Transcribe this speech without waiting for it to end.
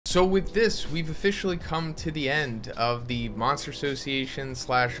So with this, we've officially come to the end of the Monster Association /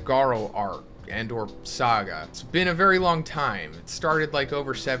 Garo arc and/or saga. It's been a very long time. It started like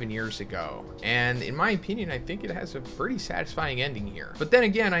over 7 years ago, and in my opinion, I think it has a pretty satisfying ending here. But then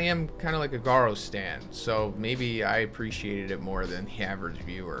again, I am kind of like a Garo stan, so maybe I appreciated it more than the average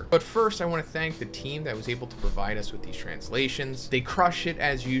viewer. But first, I want to thank the team that was able to provide us with these translations. They crush it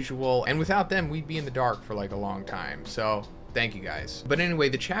as usual, and without them, we'd be in the dark for like a long time. So thank you guys. But anyway,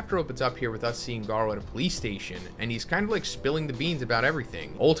 the chapter opens up here with us seeing Garo at a police station, and he's kind of like spilling the beans about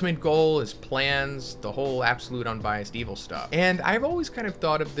everything. Ultimate goal, his plans, the whole absolute unbiased evil stuff. And I've always kind of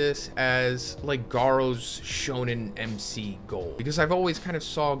thought of this as like Garo's shonen MC goal, because I've always kind of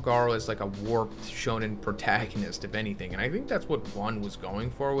saw Garo as like a warped shonen protagonist, if anything. And I think that's what one was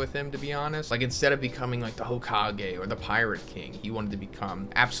going for with him, to be honest. Like, instead of becoming like the Hokage or the Pirate King, he wanted to become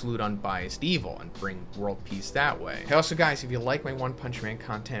absolute unbiased evil and bring world peace that way. Hey, also guys, if you like my One Punch Man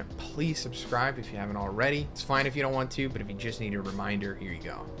content, please subscribe if you haven't already. It's fine if you don't want to, but if you just need a reminder, here you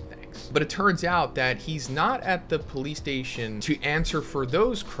go. Thanks. But it turns out that he's not at the police station to answer for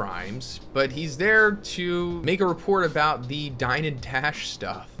those crimes, but he's there to make a report about the dine and dash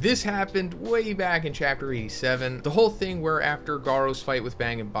stuff. This happened way back in chapter 87. The whole thing where after Garo's fight with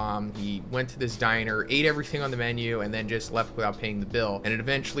Bang and Bomb, he went to this diner, ate everything on the menu, and then just left without paying the bill. And it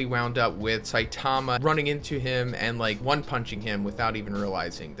eventually wound up with Saitama running into him and like one-punching him without even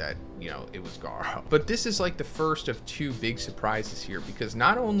realizing that, you know, it was Garo. But this is like the first of two big surprises here, because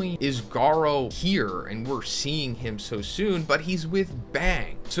not only is Garo here and we're seeing him so soon, but he's with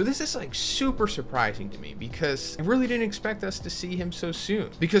Bang. So this is like super surprising to me, because I really didn't expect us to see him so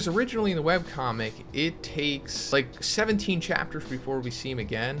soon. Because originally in the webcomic, it takes like 17 chapters before we see him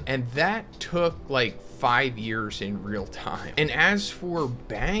again, and that took like 5 years in real time. And as for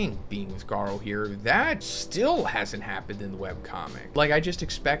Bang being with Garo here, that still hasn't happened in the webcomic. Like, I just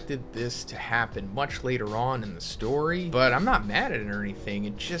expected this to happen much later on in the story, but I'm not mad at it or anything.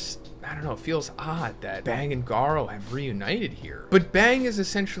 It just, I don't know, it feels odd that Bang and Garo have reunited here. But Bang is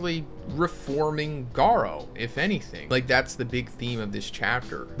essentially reforming Garo, if anything. Like, that's the big theme of this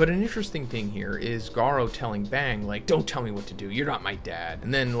chapter. But an interesting thing here is Garo telling Bang, like, don't tell me what to do, you're not my dad.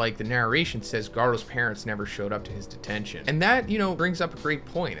 And then, like, the narration says Garo's parents never showed up to his detention. And that, you know, brings up a great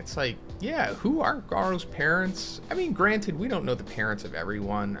point. It's like, yeah, who are Garo's parents? I mean, granted, we don't know the parents of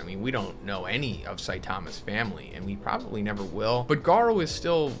everyone. I mean, we don't know any of Saitama's family, and we probably never will. But Garo is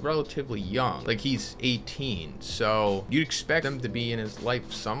still relatively young. Like, he's 18, so you'd expect them to be in his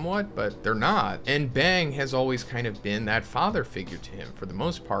life somewhat, but they're not. And Bang has always kind of been that father figure to him for the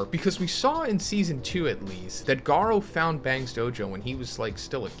most part, because we saw in season 2 at least that Garo found Bang's dojo when he was like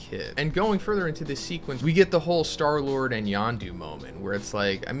still a kid. And going further into this sequence, we get the whole Star-Lord and Yondu moment where it's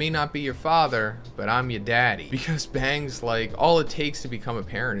like, I may not be your father, but I'm your daddy. Because Bang's like, all it takes to become a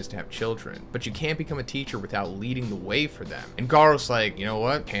parent is to have children, but you can't become a teacher without leading the way for them. And Garo's like, you know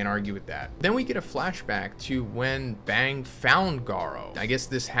what? Can't argue with that. Then we get a flashback to when Bang found Garo. I guess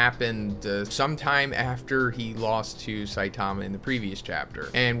this happened sometime after he lost to Saitama in the previous chapter.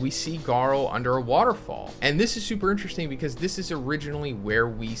 And we see Garo under a waterfall. And this is super interesting because this is originally where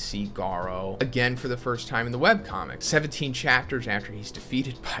we see Garo again for the first time in the webcomic, 17 chapters after he's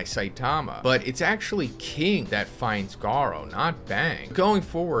defeated by Saitama. But it's actually King that finds Garo, not Bang. Going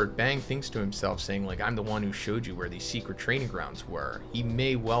forward, Bang thinks to himself, saying like, I'm the one who showed you where these secret training grounds were. He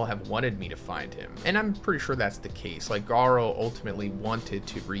may well have wanted me to find him. And I'm pretty sure that's the case. Like, Garo ultimately wanted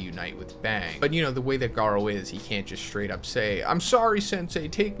to reunite with Bang. But you know, the way that Garo is, he can't just straight up say, I'm sorry, Sensei,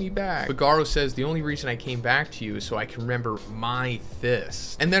 take me back. But Garo says, the only reason I came back to you is so I can remember my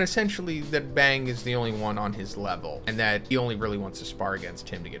fist. And then essentially that Bang is the only one on his level, and that he only really wants to spar against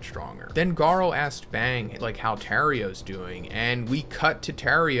him to get stronger. Then Garo asked Bang like how Tario's doing, and we cut to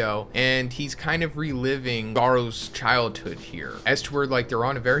Tario, and he's kind of reliving Garo's childhood here, as to where like they're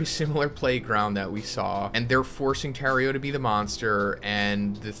on a very similar playground that we saw, and they're forcing Tario to be the monster,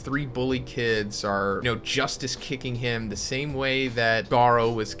 and the 3 bully kids are, you know, justice kicking him the same way that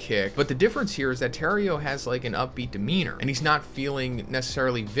Garo was kicked. But the difference here is that Tario has like an upbeat demeanor, and he's not feeling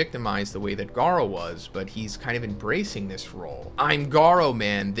necessarily victimized the way that Garo was, but he's kind of embracing this role. I'm Garo,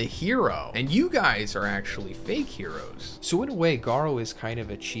 man, the hero, and you guys are actually fake heroes. So in a way, Garo is kind of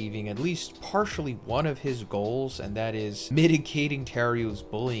achieving at least partially one of his goals, and that is mitigating Tario's Tario's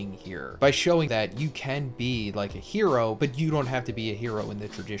bullying here by showing that you can be like a hero, but you don't have to be a hero in the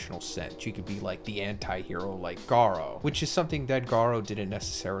traditional sense. You could be like the anti-hero like Garo, which is something that Garo didn't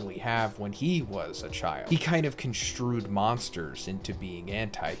necessarily have when he was a child. He kind of construed monsters into being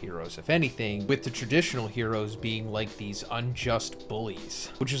anti-heroes, if anything, with the traditional heroes being like these unjust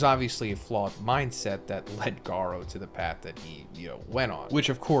bullies, which is obviously a flawed mindset that led Garo to the path that he, went on, which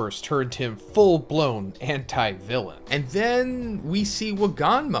of course turned him full-blown anti-villain. And then we see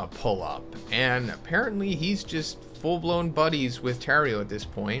Waganma pull up, and apparently he's just full-blown buddies with Tario at this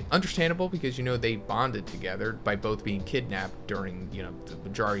point. Understandable, because they bonded together by both being kidnapped during the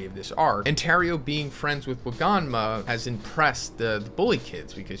majority of this arc, and Tario being friends with Waganma has impressed the bully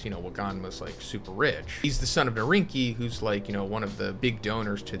kids, because Waganma's like super rich. He's the son of Narinki, who's like one of the big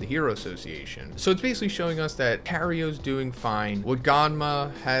donors to the Hero Association. So it's basically showing us that Tario's doing fine.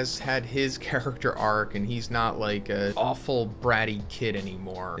 Waganma has had his character arc, and he's not like a awful bratty kid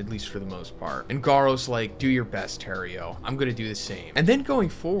anymore, at least for the most part. And Garo's like, do your best, Tario. I'm gonna do the same. And then going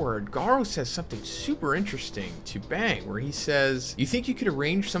forward, Garo says something super interesting to Bang, where he says, you think you could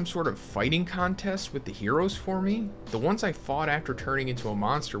arrange some sort of fighting contest with the heroes for me? The ones I fought after turning into a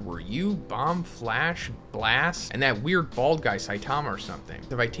monster were you, Bomb, Flash, Blast, and that weird bald guy Saitama or something.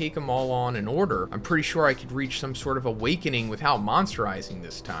 If I take them all on in order, I'm pretty sure I could reach some sort of awakening without monsterizing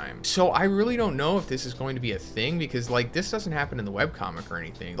this time. So I really don't know if this is going to be a thing, because like this doesn't happen in the webcomic or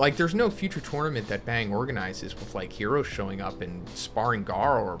anything. Like there's no future tournament that Bang organizes with like heroes showing up and sparring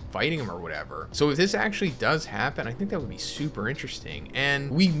Garo or fighting him or whatever. So if this actually does happen, I think that would be super interesting.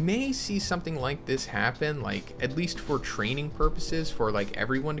 And we may see something like this happen, like at least for training purposes, for like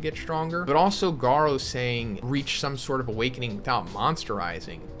everyone to get stronger, but also Garo saying reach some sort of awakening without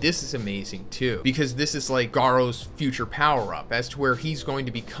monsterizing. This is amazing too, because this is like Garo's future power up, as to where he's going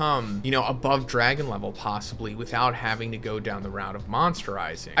to become, above dragon level possibly, without having to go down the route of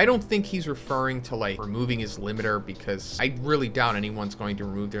monsterizing. I don't think he's referring to like removing his limiter, because I really doubt anyone's going to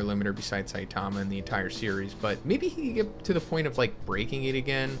remove their limiter besides Saitama in the entire series, but maybe he could get to the point of like breaking it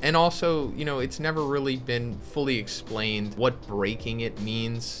again. And also, it's never really been fully explained what breaking it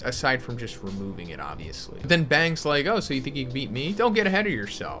means, aside from just removing it, obviously. But then Bang's like, oh, so you think you can beat me? Don't get ahead of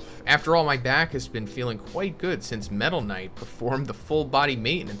yourself. After all, my back has been feeling quite good since Metal Knight performed the full body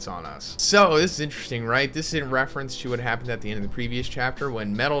maintenance on us. So this is interesting, right? This is in reference to what happened at the end of the previous chapter,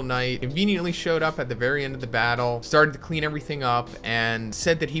 when Metal Knight conveniently showed up at the very end of the battle, started to clean everything up, and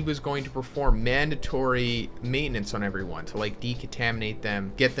said that he was going to perform mandatory maintenance on everyone to like decontaminate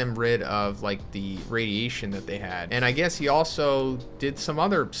them, get them rid of like the radiation that they had. And I guess he also did some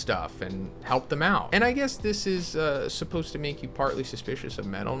other stuff and helped them out. And I guess this is supposed to make you partly suspicious of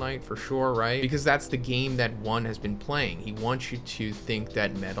Metal Knight for sure, right? Because that's the game that one has been playing. He wants you to think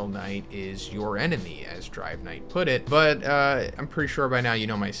that Metal Knight is your enemy, as Drive Knight put it. But I'm pretty sure by now you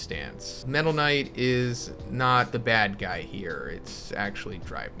know my stance. Metal Knight is not the bad guy here. It's actually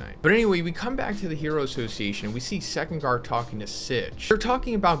Drive Knight. But anyway, we come back to the Hero Association and we see Second Guard talking to Sitch. They're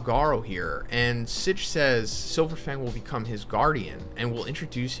talking about Garo here, and Sitch says Silverfang will become his guardian and will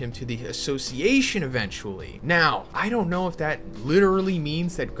introduce him to the association eventually. Now, I don't know if that literally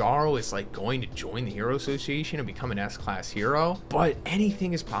means that Garo is like going to join the Hero Association and become an S-class hero, but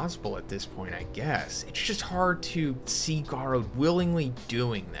anything is possible at this point, I guess. It's just hard to see Garo willingly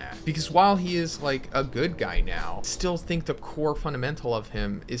doing that, because while he is like a good guy now, still think the core fundamental of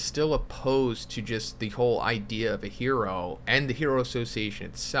him is still opposed to just the whole idea of a hero and the Hero Association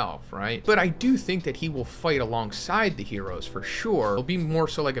itself, right? But I do think that he will fight alongside the heroes for sure. He'll be more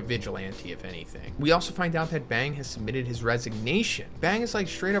so like a vigilante, if anything. We also find out that Bang has submitted his resignation. Bang is like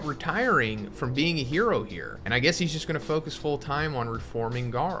straight up retiring from being a hero here, and I guess he's just going to focus full time on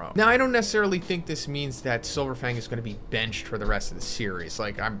reforming Garo. Now, I don't necessarily think this means that Silverfang is going to be benched for the rest of the series.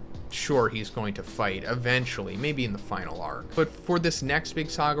 Like, I'm sure he's going to fight eventually, maybe in the final arc. But for this next big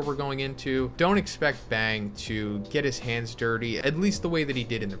saga we're going into, don't expect Bang to get his hands dirty, at least the way that he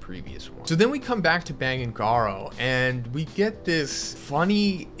did in the previous one. So then we come back to Bang and Garo, and we get this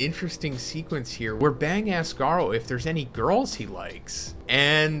funny, interesting sequence here where Bang asks Garo if there's any girls he likes.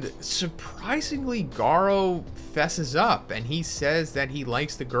 And surprisingly, Garo fesses up and he says that he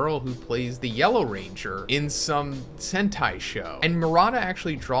likes the girl who plays the Yellow Ranger in some Sentai show. And Murata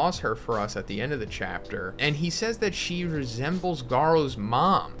actually draws her for us at the end of the chapter, and he says that she resembles Garo's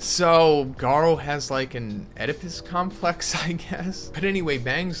mom. So Garo has like an Oedipus complex, I guess. But anyway,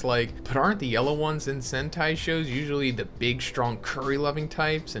 Bang's like, but aren't the yellow ones in Sentai shows usually the big, strong, curry-loving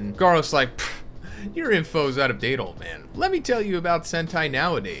types? And Garo's like, Your info's out of date, old man. Let me tell you about Sentai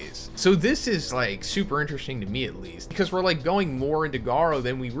nowadays. So this is like super interesting to me, at least, because we're like going more into Garo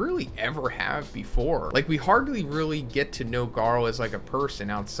than we really ever have before. Like we hardly really get to know Garo as like a person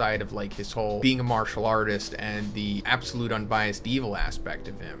outside of like his whole being a martial artist and the absolute unbiased evil aspect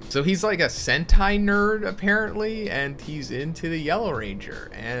of him. So he's like a Sentai nerd apparently, and he's into the Yellow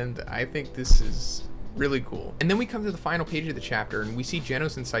Ranger, and I think this is really cool. And then we come to the final page of the chapter and we see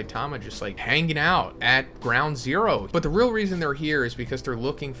Genos and Saitama just like hanging out at Ground Zero. But the real reason they're here is because they're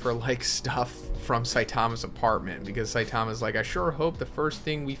looking for like stuff from Saitama's apartment, because Saitama's like, I sure hope the first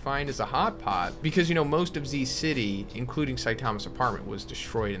thing we find is a hot pot, because you know most of Z City, including Saitama's apartment, was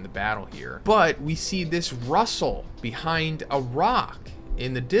destroyed in the battle here. But we see this rustle behind a rock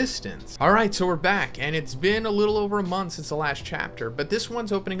in the distance. All right, so we're back, and it's been a little over a month since the last chapter, but this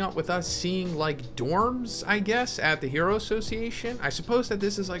one's opening up with us seeing like dorms, I guess, at the Hero Association. I suppose that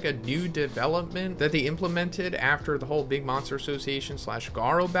this is like a new development that they implemented after the whole Big Monster Association /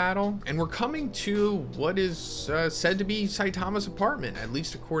 Garo battle, and we're coming to what is said to be Saitama's apartment, at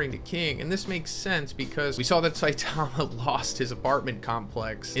least according to King. And this makes sense because we saw that Saitama lost his apartment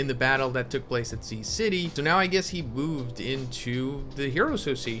complex in the battle that took place at Z City, so now I guess he moved into the Hero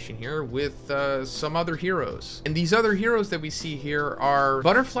Association here with some other heroes. And these other heroes that we see here are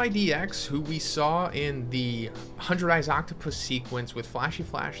Butterfly DX, who we saw in the 100 Eyes Octopus sequence with Flashy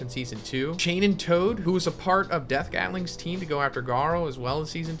Flash in season 2, Chain and Toad, who was a part of Death Gatling's team to go after Garo as well as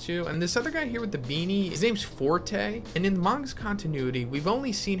season 2, and this other guy here with the beanie, his name's Forte. And in the manga's continuity, we've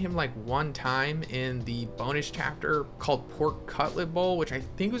only seen him like one time in the bonus chapter called Pork Cutlet Bowl, which I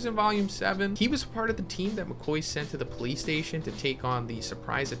think was in volume 7. He was part of the team that McCoy sent to the police station to take on the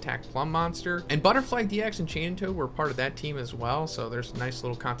surprise attack plum monster, and Butterfly DX and Chain and Toad were part of that team as well, so there's a nice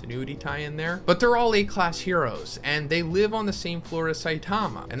little continuity tie in there. But they're all A-class heroes, and they live on the same floor as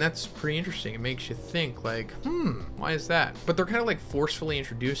Saitama, and that's pretty interesting. It makes you think like, why is that? But they're kind of like forcefully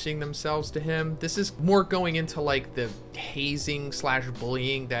introducing themselves to him. This is more going into like the hazing /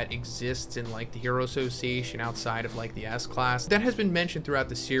 bullying that exists in like the Hero Association outside of like the S-class. That has been mentioned throughout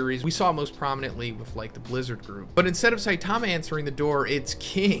the series. We saw most prominently with like the Blizzard group. But instead of Saitama answering the door, it's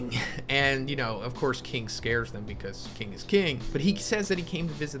King. And you know, of course King scares them because King is King, but he says that he came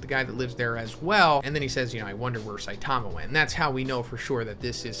to visit the guy that lives there as well. And then he says, you know, I wonder where Saitama went. And that's how we know for sure that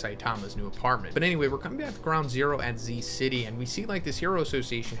this is Saitama's new apartment. But anyway, we're coming back to Ground Zero at Z City, and we see like this Hero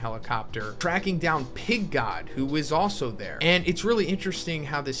Association helicopter tracking down Pig God, who is also there. And it's really interesting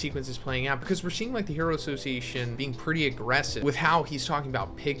how this sequence is playing out, because we're seeing like the Hero Association being pretty aggressive with how he's talking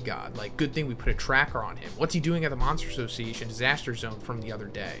about Pig God. Like, good thing we put a tracker on him. What's he doing at the Monster Association Disaster Zone from the other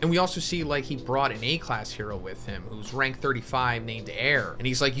day? And we also see like he brought an A-class hero with him who's rank 35 named Air, and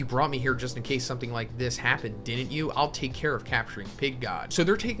he's like, you brought me here just in case something like this happened, didn't you? I'll take care of capturing Pig God. So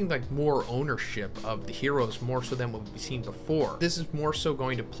they're taking like more ownership of the heroes, more so than what we've seen before. This is more so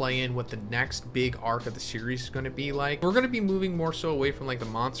going to play in what the next big arc of the series is going to be like. We're going to be moving more so away from like the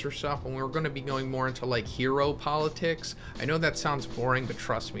monster stuff, and we're going to be going more into like hero politics. I know that sounds boring, but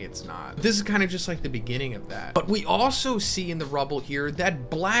trust me, it's not. This is kind of just like the beginning of that. But we also see in the rubble here that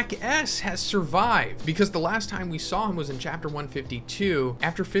Black S has survived, because the last time we saw him was in chapter 152,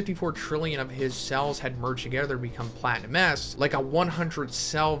 after 54 trillion of his cells had merged together to become Platinum S. Like a 100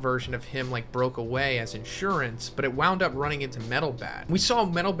 cell version of him like broke away as insurance, but it wound up running into Metal Bat. We saw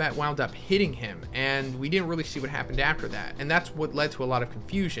Metal Bat wound up hitting him, and we didn't really see what happened after that, and that's what led to a lot of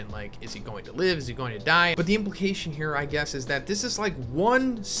confusion. Like, is he going to live? Is he going to die? But the implication here, I guess, is that this is like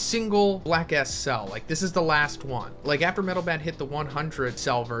one single Black S cell. Like, this is the last one. Like, after Metal Bat hit the 100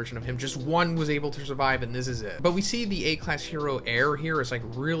 cell version of him, just one was able to survive, and this is it. But we see the A-class hero Air here is like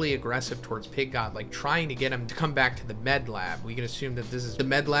really aggressive towards Pig God, like trying to get him to come back to the med lab. We can assume that this is the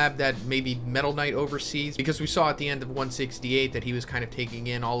med lab that maybe Metal Knight oversees, because we saw at the end of 168 that he was kind of taking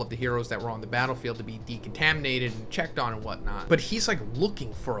in all of the heroes that were on the battlefield to be decontaminated and checked on and whatnot. But he's like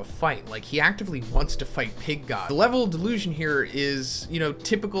looking for a fight. Like, he actively wants to fight Pig God. The level of delusion here is, you know,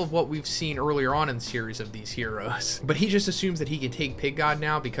 typical of what we've seen earlier on in the series of these heroes. But he just assumes that he can take Pig God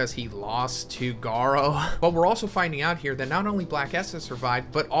now because he lost to Garo. But we're also finding out here that not only Black S has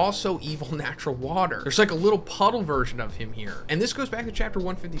survived, but also Evil Natural Water. There's like a little puddle version of him here. And this goes back to chapter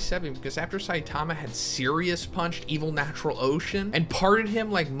 157, because after Saitama had serious punched Evil Natural Ocean and parted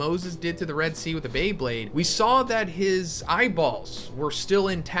him like Moses did to the Red Sea with a Beyblade, we saw that his eyeballs were still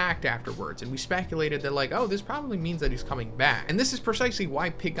intact afterwards, and we speculated that like, oh, this probably means that he's coming back. And this is precisely why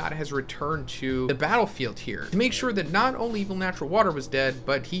Pig God has returned to the battlefield here, to make sure that not only Evil Natural Natural Water was dead,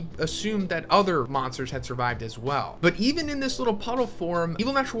 but he assumed that other monsters had survived as well. But even in this little puddle form,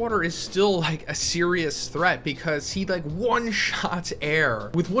 Evil Natural Water is still like a serious threat because he like one-shots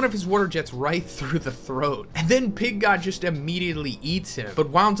air with one of his water jets right through the throat. And then Pig God just immediately eats him, but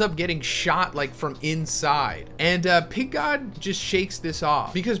wounds up getting shot like from inside. And Pig God just shakes this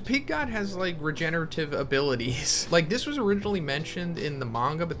off because Pig God has like regenerative abilities. Like this was originally mentioned in the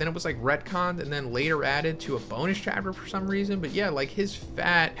manga, but then it was like retconned and then later added to a bonus chapter for some reason. But yeah, like his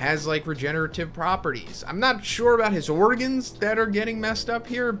fat has like regenerative properties. I'm not sure about his organs that are getting messed up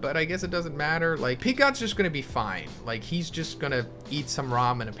here, but I guess it doesn't matter. Like Pig God's just gonna be fine. Like he's just gonna eat some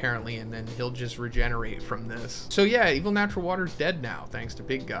ramen apparently, and then he'll just regenerate from this. So yeah, Evil Natural Water's dead now thanks to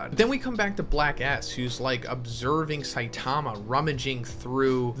Pig God. But then we come back to Black S, who's like observing Saitama rummaging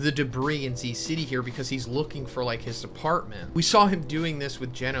through the debris in Z City here because he's looking for like his apartment. We saw him doing this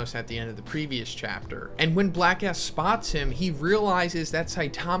with Genos at the end of the previous chapter. And when Black S spots him, he realizes that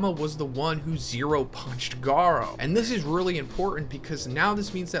Saitama was the one who zero punched Garo. And this is really important because now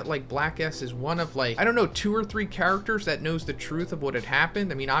this means that like Black S is one of like, I don't know, 2 or 3 characters that knows the truth of what had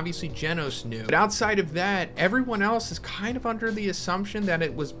happened. I mean, obviously Genos knew, but outside of that, everyone else is kind of under the assumption that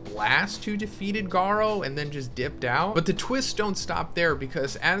it was Blast who defeated Garo and then just dipped out. But the twists don't stop there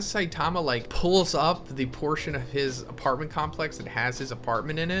because as Saitama like pulls up the portion of his apartment complex that has his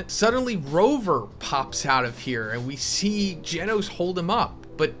apartment in it, suddenly Rover pops out of here and we see Genos hold him up.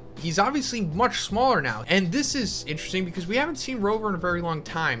 But he's obviously much smaller now. And this is interesting because we haven't seen Rover in a very long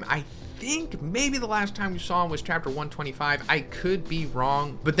time. I think maybe the last time we saw him was chapter 125. I could be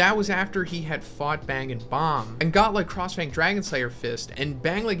wrong, but that was after he had fought Bang and Bomb and got like Crossfang Dragon Slayer Fist, and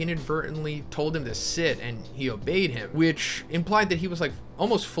Bang like inadvertently told him to sit and he obeyed him, which implied that he was like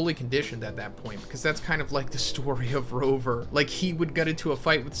almost fully conditioned at that point, because that's kind of like the story of Rover. Like he would get into a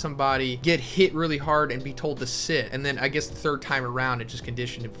fight with somebody, get hit really hard and be told to sit, and then I guess the third time around it just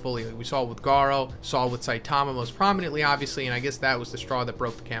conditioned him fully. Like we saw it with Garo, saw it with Saitama most prominently obviously, and I guess that was the straw that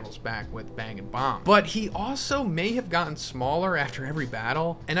broke the camel's back with Bang and Bomb. But he also may have gotten smaller after every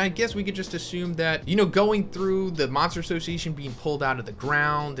battle, and I guess we could just assume that, you know, going through the Monster Association being pulled out of the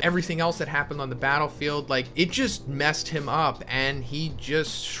ground, everything else that happened on the battlefield, like it just messed him up and he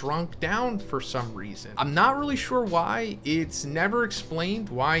just shrunk down for some reason. I'm not really sure why. It's never explained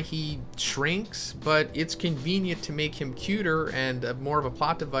why he shrinks, but it's convenient to make him cuter and more of a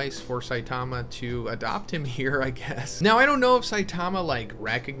plot device for Saitama to adopt him here, I guess. Now, I don't know if Saitama like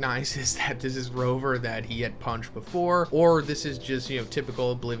recognizes that this is Rover that he had punched before, or this is just, you know,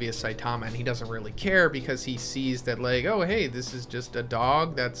 typical oblivious Saitama and he doesn't really care because he sees that like, oh hey, this is just a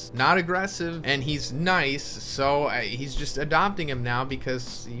dog that's not aggressive and he's nice, so he's just adopting him now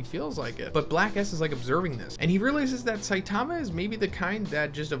because he feels like it. But Black S is like observing this and he realizes that Saitama is maybe the kind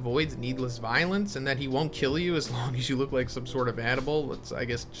that just avoids needless violence and that he won't kill you as long as you look like some sort of animal. It's, I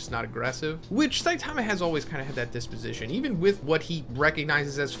guess, just not aggressive, which Saitama has always kind of had that disposition, even with what he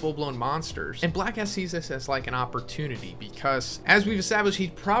recognizes as full-blown monsters. And Black S sees this as like an opportunity because, as we've established, he's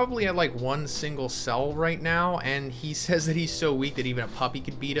probably at like one single cell right now, and he says that he's so weak that even a puppy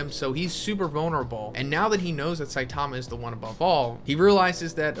could beat him, so he's super vulnerable. And now that he knows that Saitama is the one above all, he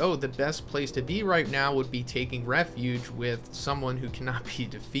realizes that, oh, the best place to be right now would be taking refuge with someone who cannot be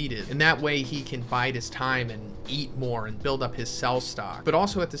defeated. And that way he can bide his time and eat more and build up his cell stock. But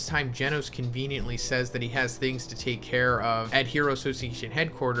also at this time, Genos conveniently says that he has things to take care of at Hero Association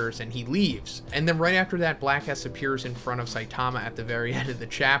headquarters and he leaves. And then right after that, Black S appears in front of Saitama at the very end of the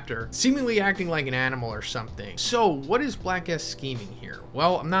chapter, seemingly acting like an animal or something. So what is Black S scheming here?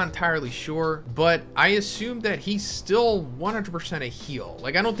 Well, I'm not entirely sure, but I assume that he's still 100% a heel.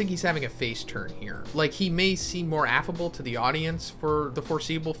 Like, I don't think he's having a face turn here. Like, he may seem more affable to the audience for the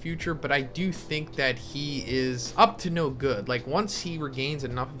foreseeable future, but I do think that he is up to no good. Like, once he regains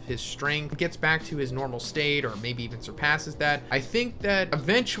enough of his strength, gets back to his normal state, or maybe even surpasses that, I think that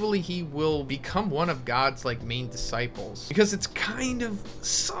eventually he will become one of God's, like, main disciples. Because it's kind of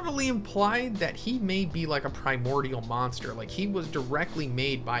subtly implied that he may be like a primordial monster. Like, he was directly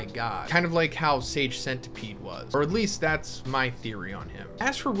made by God. Kind of like how Sage Centipede was. Or at least that's my theory on him.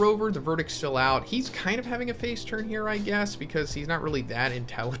 As for Rover, the verdict's still out. He's kind of having a face turn here, I guess, because he's not really that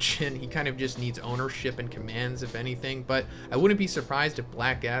intelligent. He kind of just needs ownership and commands, if anything. But I wouldn't be surprised if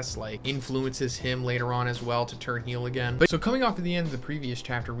Black S like influences him later on as well to turn heel again. But so coming off of the end of the previous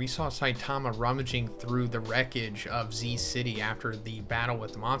chapter, we saw Saitama rummaging through the wreckage of Z City after the battle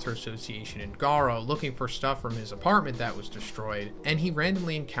with the Monster Association and Garo, looking for stuff from his apartment that was destroyed, and he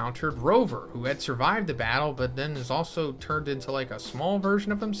randomly encountered Rover, who had survived the battle but then is also turned into like a small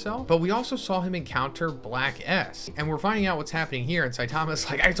version of himself. But we also saw him encounter Black S, and we're finding out what's happening here, and Saitama's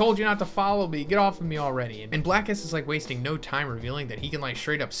like, I told you not to follow me, get off of me already. And Black S is like wasting no time revealing that he can like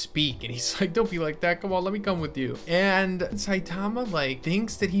straight up speak, and he's like, don't be like that, come on, let me come with you. And Saitama like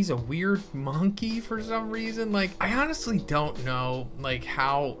thinks that he's a weird monkey for some reason. Like, I honestly don't know like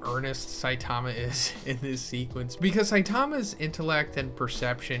how earnest Saitama is in this sequence, because Saitama's intellect and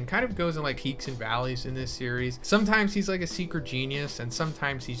perception kind of goes in like peaks and valleys in this series. Sometimes he's like a secret genius, and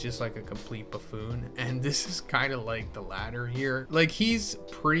sometimes he's just like a complete buffoon, and this is kind of like the latter here. Like, he's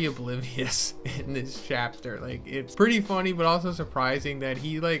pretty oblivious in this chapter. Like, it's pretty funny but also surprising that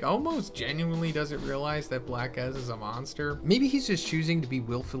he like almost genuinely doesn't realize that Black S is a monster. Maybe he's just choosing to be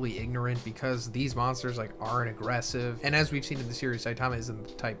willfully ignorant because these monsters like aren't aggressive, and as we've seen in the series, Saitama isn't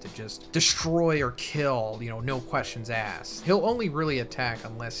the type to just destroy or kill, you know, no questions asked. He'll only really attack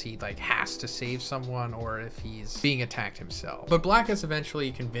unless he like has to save someone or if he's being attacked himself. But Black S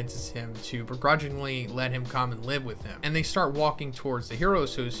eventually convinces him to begrudgingly let him come and live with him, and they start walking towards the Hero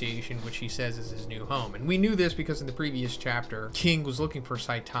Association, which he says is his new home. And we knew this because in the previous chapter, King was looking for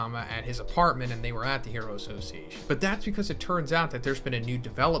Saitama at his apartment and they were at the Hero Association. But that's because it turns out that there's been a new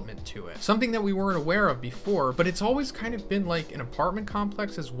development to it, something that we weren't aware of before, but it's always kind of been like an apartment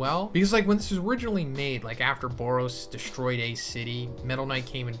complex as well. Because like when this was originally made, like after Boros destroyed Ace City, Metal Knight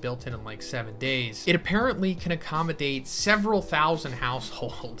came and built it in like 7 days. It apparently can accommodate several thousand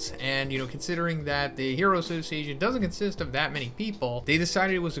households, and you know, considering that the Hero Association doesn't consist of that many people, they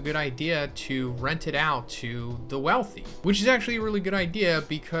decided it was a good idea to rent it out to the wealthy, which is actually a really good idea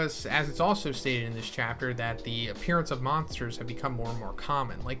because, as it's also stated in this chapter, that the appearance of monsters have become more and more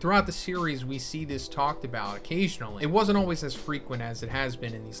common. Like throughout the series, we see this talked about occasionally. It wasn't always as frequent as it has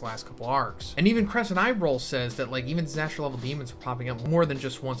been in these last couple arcs. And even Crescent Eyeroll says that like even disaster level demons are popping up more than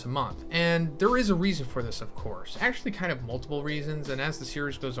just once a month. And there is a reason for this, of course. Actually kind of multiple reasons, and as the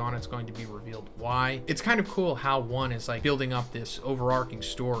series goes on, it's going to be revealed why. It's kind of cool how one is like building up this overarching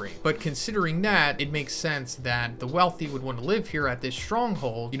story. But considering that, it makes sense that the wealthy would want to live here at this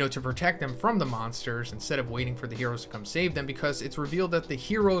stronghold, you know, to protect them from the monsters instead of waiting for the heroes to come save them, because it's revealed that the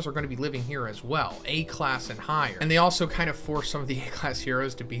heroes are going to be living here as well, A-class and higher. And they also kind of force some of the A-class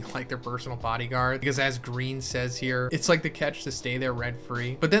heroes to be like their personal bodyguard, because as Green says here, it's like the catch to stay there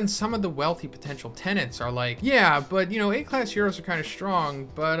rent-free. But then some of the wealthy potential tenants are like, yeah, but you know, A-class heroes are kind of strong,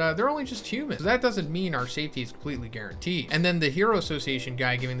 but they're only just humans. So that doesn't mean our safety is completely guaranteed. And then the Hero Association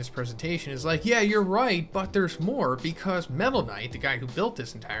guy giving this presentation is like, yeah, you're right, but there's more, because Metal Knight, the guy who built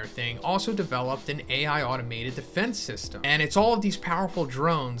this entire thing, also developed an AI automated defense system. And it's all of these powerful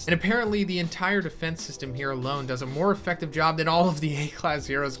drones, and apparently the entire defense system here alone does a more effective job than all of the A-class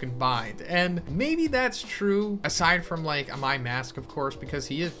heroes combined. And maybe that's true, aside from like Amai Mask, of course, because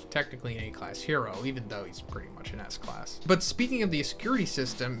he is technically an A-class hero, even though he's pretty much an S-class. But speaking of the security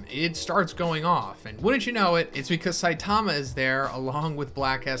system, it starts going off, and wouldn't you know it, it's because Saitama is there along with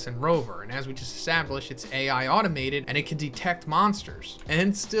Black S and Rover, and as we just established, it's AI automated and it can detect monsters.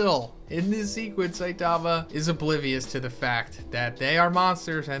 And still, in this sequence, Saitama is oblivious to the fact that they are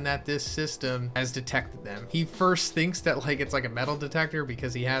monsters and that this system has detected them. He first thinks that like it's like a metal detector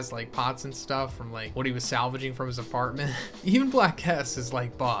because he has like pots and stuff from like what he was salvaging from his apartment. Even Black S is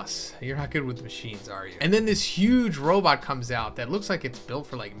like, boss, you're not good with machines, are you? And then this huge robot comes out that looks like it's built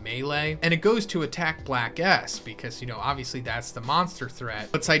for like melee, and it goes to attack Black S because, you know, obviously that's the monster threat.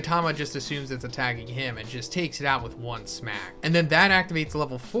 But Saitama just assumes it's attacking him and just takes it out with one smack. And then that activates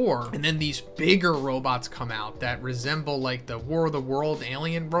level 4. And then these bigger robots come out that resemble like the War of the World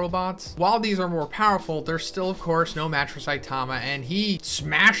alien robots. While these are more powerful, they're still, of course, no match for Saitama, and he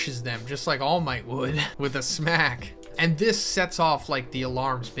smashes them just like All Might would with a smack. And this sets off like the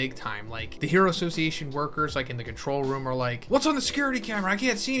alarms big time. Like the Hero Association workers like in the control room are like, what's on the security camera? I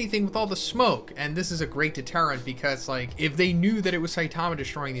can't see anything with all the smoke. And this is a great deterrent because like if they knew that it was Saitama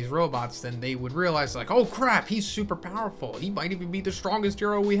destroying these robots, then they would realize like, oh crap, he's super powerful. He might even be the strongest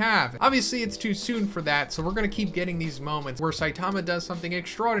hero we have. Obviously it's too soon for that, so we're gonna keep getting these moments where Saitama does something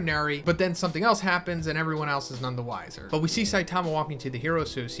extraordinary, but then something else happens and everyone else is none the wiser. But we see Saitama walking to the Hero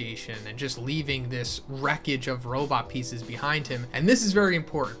Association and just leaving this wreckage of robot pieces behind him. And this is very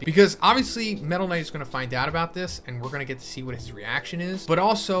important because obviously Metal Knight is going to find out about this and we're going to get to see what his reaction is. But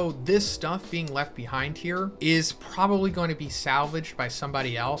also this stuff being left behind here is probably going to be salvaged by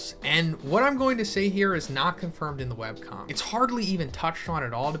somebody else. And what I'm going to say here is not confirmed in the webcomic. It's hardly even touched on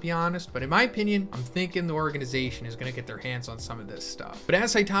at all, to be honest. But in my opinion, I'm thinking the organization is going to get their hands on some of this stuff. But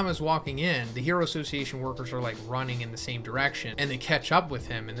as Saitama is walking in, the Hero Association workers are like running in the same direction and they catch up with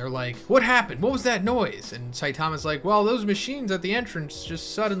him and they're like, what happened? What was that noise? And Saitama's like, well, those machines at the entrance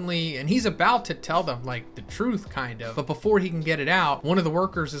just suddenly, and he's about to tell them like the truth kind of, but before he can get it out, one of the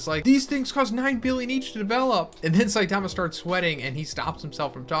workers is like, these things cost 9 billion each to develop. And then Saitama starts sweating and he stops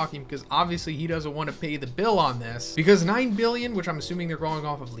himself from talking because obviously he doesn't want to pay the bill on this, because 9 billion, which I'm assuming they're going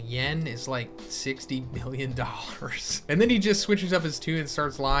off of yen, is like $60 billion. And then he just switches up his tune and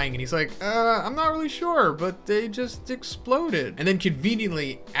starts lying and he's like, I'm not really sure, but they just exploded. And then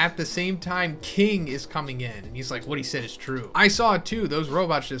conveniently at the same time, King is coming in and he's like, what he said is true. I saw it too. Those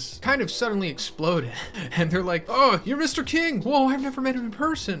robots just kind of suddenly exploded. And they're like, oh, you're Mr. King. Whoa, I've never met him in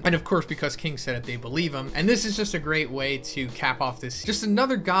person. And of course, because King said it, they believe him. And this is just a great way to cap off this, just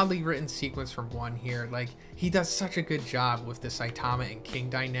another godly written sequence from One here. Like, he does such a good job with the Saitama and King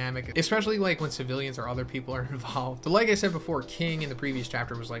dynamic, especially like when civilians or other people are involved. But like I said before, King in the previous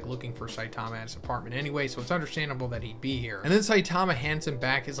chapter was like looking for Saitama at his apartment anyway, so it's understandable that he'd be here. And then Saitama hands him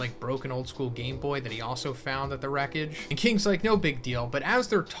back his like broken old school Game Boy that he also found at the wreckage. And King's like, no big deal. But as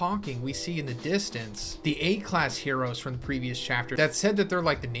they're talking, we see in the distance the A-class heroes from the previous chapter that said that they're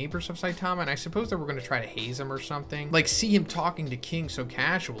like the neighbors of Saitama, and I suppose they were going to try to haze him or something. Like, see him talking to King so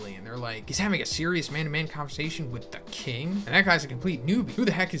casually, and they're like, he's having a serious man-to-man conversation with the King? And that guy's a complete newbie. Who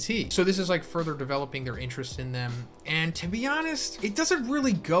the heck is he? So this is like further developing their interest in them. And to be honest, it doesn't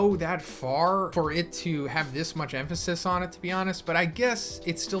really go that far for it to have this much emphasis on it, to be honest, but I guess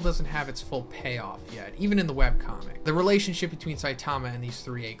it still doesn't have its full payoff yet, even in the webcomic. The relationship between Saitama and these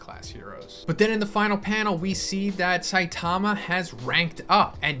 3 A-class heroes. But then in the final panel, we see that Saitama has ranked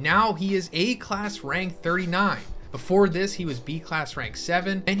up, and now he is A-class rank 39. Before this, he was B-class rank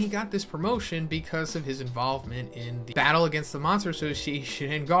 7, and he got this promotion because of his involvement in the battle against the Monster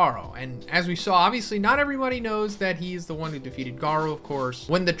Association and Garo. And as we saw, obviously not everybody knows that he is the one who defeated Garo, of course.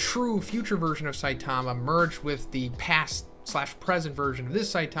 When the true future version of Saitama merged with the past / present version of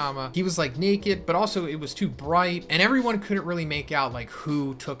this Saitama, he was like naked, but also it was too bright and everyone couldn't really make out like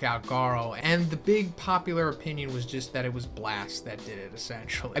who took out Garo. And the big popular opinion was just that it was Blast that did it,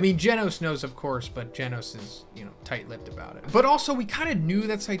 essentially. I mean, Genos knows, of course, but Genos is, you know, tight-lipped about it. But also we kind of knew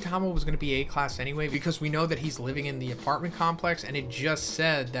that Saitama was going to be A-class anyway, because we know that he's living in the apartment complex and it just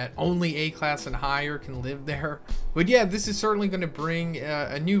said that only A-class and higher can live there. But yeah, this is certainly going to bring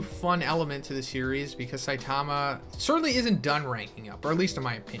a new fun element to the series, because Saitama certainly isn't done ranking up, or at least in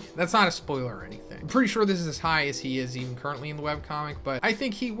my opinion. That's not a spoiler or anything. I'm pretty sure this is as high as he is even currently in the webcomic, but I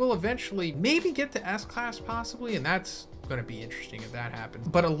think he will eventually maybe get to S-class possibly, and that's going to be interesting if that happens.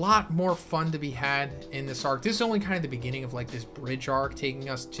 But a lot more fun to be had in this arc. This is only kind of the beginning of like this bridge arc taking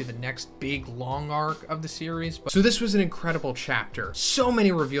us to the next big long arc of the series. So this was an incredible chapter. So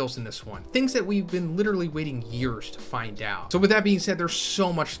many reveals in this one. Things that we've been literally waiting years to find out. So with that being said, there's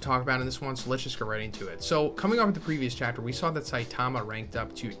so much to talk about in this one, so let's just get right into it. So coming off of the previous chapter, we saw that Saitama ranked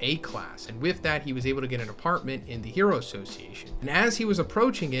up to A-class, and with that he was able to get an apartment in the Hero Association. And as he was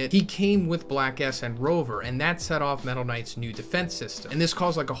approaching it, he came with Black S and Rover, and that set off Metal Knight's new defense system. And this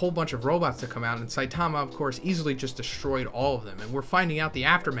caused like a whole bunch of robots to come out, and Saitama of course easily just destroyed all of them. And we're finding out the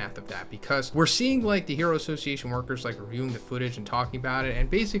aftermath of that, because we're seeing like the Hero Association workers like reviewing the footage and talking about it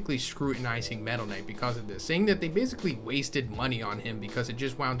and basically scrutinizing Metal Knight because of this, saying that they basically wasted money on him because it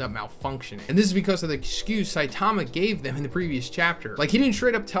just wound up malfunctioning. And this is because of the excuse Saitama gave them in the previous chapter. Like, he didn't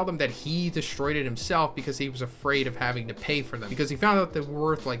straight up tell them that he destroyed it himself because he was afraid of having to pay for them, because he found out they're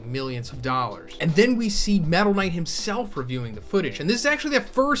worth like millions of dollars. And then we see Metal Knight himself reviewing the footage, and this is actually the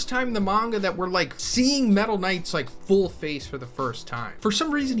first time in the manga that we're like seeing Metal Knight's like full face for the first time. For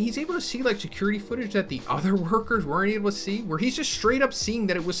some reason, he's able to see like security footage that the other workers weren't able to see, where he's just straight up seeing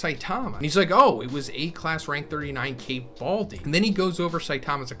that it was Saitama. And he's like, oh, it was A-class rank 39 Cape Baldi. And then he goes over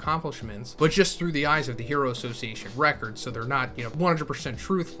Saitama's accomplishments, but just through the eyes of the Hero Association records, so they're not, you know, 100%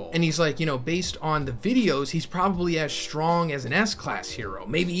 truthful. And he's like, you know, based on the videos, he's probably as strong as an S-class hero,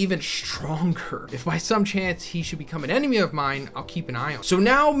 maybe even stronger. If by some chance he should become an enemy of mine, I'll keep an eye on. So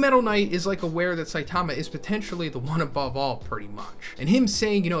now Metal Knight is like aware that Saitama is potentially the one above all, pretty much. And him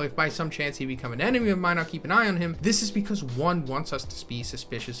saying, you know, if by some chance he become an enemy of mine, I'll keep an eye on him. This is because one wants us to be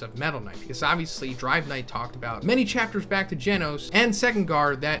suspicious of Metal Knight, because obviously Drive Knight talked about many chapters back to Genos and Second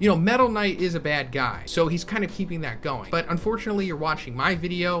Guard that, you know, Metal Knight is a bad guy. So he's kind of keeping that going. But unfortunately, you're watching my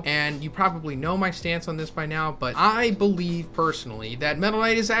video and you probably know my stance on this by now, but I believe personally that Metal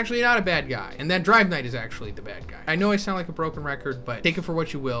Knight is actually not a bad guy and that Drive Knight is actually the bad guy. I know I sound like a broken record, but take it for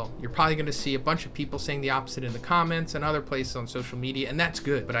what you will. You're probably going to see a bunch of people saying the opposite in the comments and other places on social media, and that's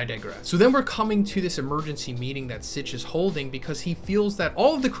good, but I digress. So then we're coming to this emergency meeting that Sitch is holding because he feels that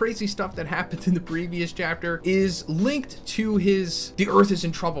all of the crazy stuff that happened in the previous chapter is linked to his "the Earth is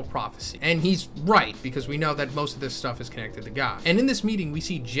in trouble" prophecy. And he's right, because we know that most of this stuff is connected to God. And in this meeting, we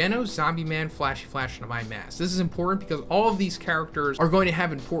see Genos, Zombie Man, Flashy Flash, and My Mask. This is important because all of these characters are going to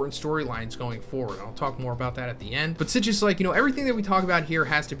have important storylines going forward. I'll talk more about that at the end. But Sitch is like, you know, everything that we talk about here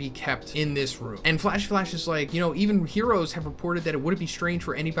has to be kept in this room. And Flashy Flash is like, you know, even heroes have reported that it wouldn't be strange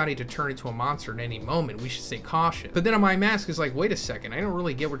for anybody to turn into a monster at any moment. We should stay cautious. But then My Mask is like, wait a second, I don't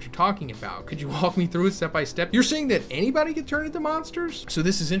really get what you're talking about. Could you walk me through it step by step? You're saying that anybody could turn into monsters? So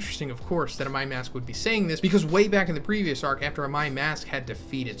this is interesting, of course, that My Mask would be saying this, because way back in the previous arc, after My Mask had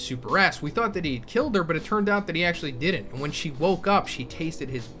defeated Super S, we thought that he had killed her, but it turned out that he actually didn't. And when she woke up, she tasted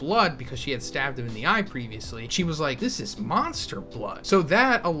his blood because she had stabbed him in the eye previously. She was like, this is monster blood. So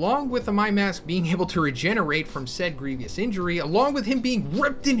that, along with the My Mask being able to regenerate from said grievous injury, along with him being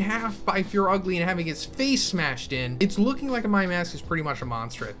ripped in half by Fear Ugly and having his face smashed in, it's looking like a My Mask is pretty much a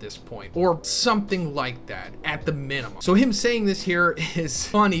monster at this point, or something like that at the minimum. So him saying this here is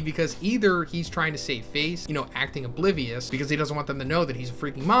funny because either he's trying to save face, you know, acting oblivious because he doesn't want them to know that he's a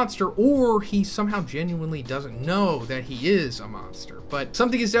freaking monster, or he somehow genuinely doesn't know that he is a monster. But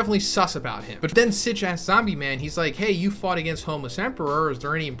something is definitely sus about him. But then Sitch asks Zombie Man, he's like, hey, you fought against Homeless Emperor. Is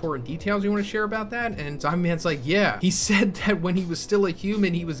there any important details you want to share about that? And Zombie Man's like, yeah. He said that when he was still a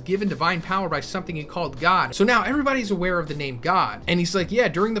human, he was given divine power by something he called God. So now everybody's aware of the name God. And he's like, yeah,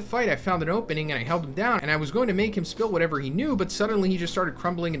 during the fight, I found an opening and I held him down and I was going to make him spill whatever he knew, but suddenly he just started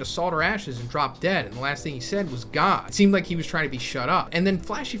crumbling into solder ashes and dropped dead. And the last thing he said was God. It seemed like he was trying to be shut up. And then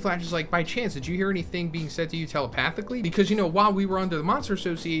Flashy Flash is like, by chance, did you hear anything being said to you telepathically? Because, you know, while we were under the Monster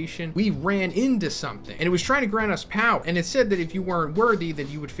Association, we ran into something and it was trying to grant us power. And it said that if you weren't worthy, that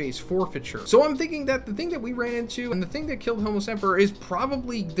you would face forfeiture. So I'm thinking that the thing that we ran into and the thing that killed Homeless Emperor is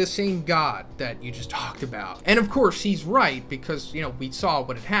probably the same God that you just talked about. And of course, he's right because, you know, we saw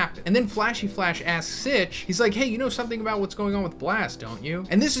what had happened. And then Flashy Flash asks Sitch, he's like, hey, you know something about what's going on with Blast, don't you?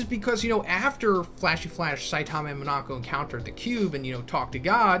 And this is because, you know, after Flashy Flash, Saitama, and Monako encountered the cube and, you know, talked to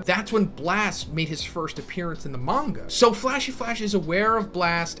God, that's when Blast made his first appearance in the manga. So Flashy Flash is aware of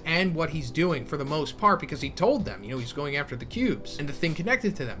Blast and what he's doing for the most part because he told them, you know, he's going after the cubes and the thing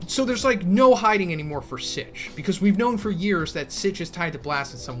connected to them. So there's like no hiding anymore for Sitch because we've known for years that Sitch is tied to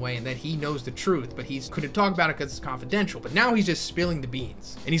Blast in some way and that he knows the truth, but he couldn't talk about it because it's confidential. But now he's just spilling the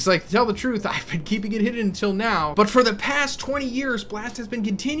beans. And he's like, to tell the truth, I've been keeping it hidden until now, but for the past 20 years, Blast has been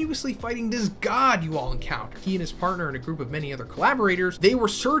continuously fighting this God you all encounter. He and his partner and a group of many other collaborators, they were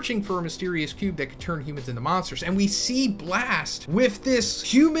searching for a mysterious cube that could turn humans into monsters. And we see Blast with this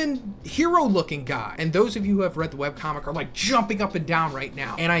human hero looking guy. And those of you who have read the webcomic are like jumping up and down right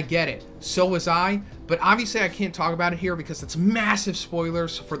now. And I get it. So was I. But obviously I can't talk about it here because it's massive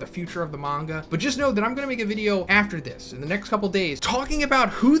spoilers for the future of the manga. But just know that I'm going to make a video after this in the next couple days talking about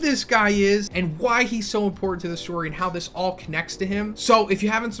who this guy is and why he's so important to the story and how this all connects to him. So if you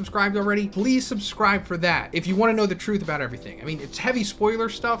haven't subscribed already, please subscribe for that if you want to know the truth about everything. I mean, it's heavy spoiler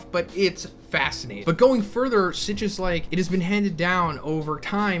stuff, but it's fascinating. But going further, Sitch is like, it has been handed down over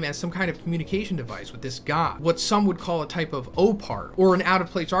time as some kind of communication device with this god, what some would call a type of O-part or an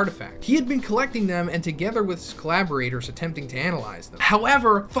out-of-place artifact. He had been collecting them and together with his collaborators attempting to analyze them.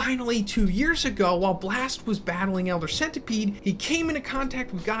 However, finally 2 years ago, while Blast was battling Elder Centipede, he came into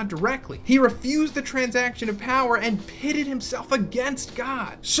contact with God directly. He refused the transaction of power and pitted himself against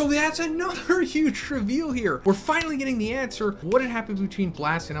God. So that's another huge reveal here. We're finally getting the answer what had happened between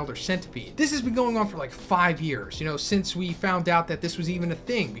Blast and Elder Centipede. This has been going on for like 5 years, you know, since we found out that this was even a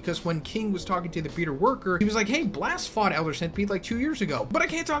thing, because when King was talking to the Peter Worker, he was like, hey, Blast fought Elder Centipede like 2 years ago, but I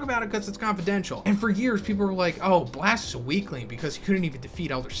can't talk about it because says it's confidential. And for years, people were like, oh, Blast is a weakling because he couldn't even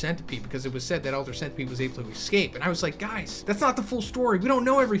defeat Elder Centipede because it was said that Elder Centipede was able to escape. And I was like, guys, that's not the full story. We don't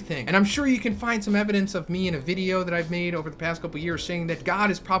know everything. And I'm sure you can find some evidence of me in a video that I've made over the past couple years saying that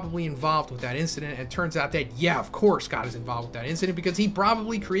God is probably involved with that incident. And it turns out that, yeah, of course God is involved with that incident because he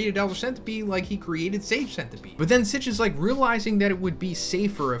probably created Elder Centipede like he created Sage Centipede. But then Sitch is like realizing that it would be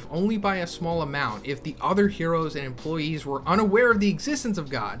safer if only by a small amount if the other heroes and employees were unaware of the existence of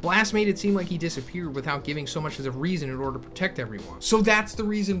God. Blast made it seem like he disappeared without giving so much as a reason in order to protect everyone. So that's the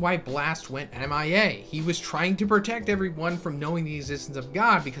reason why Blast went MIA. He was trying to protect everyone from knowing the existence of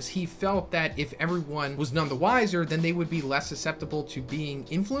God because he felt that if everyone was none the wiser, then they would be less susceptible to being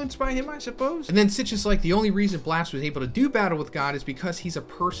influenced by him, I suppose. And then Sitch is like, the only reason Blast was able to do battle with God is because he's a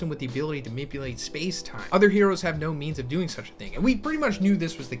person with the ability to manipulate space-time. Other heroes have no means of doing such a thing. And we pretty much knew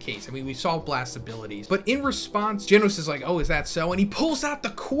this was the case. I mean, we saw Blast's abilities. But in response, Genos is like, oh, is that so? And he pulls out the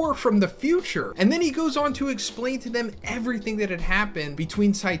core from the future. And then he goes on to explain to them everything that had happened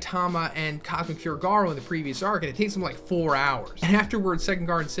between Saitama and Cosmic Fury Garo in the previous arc. And it takes him like 4 hours. And afterwards, Second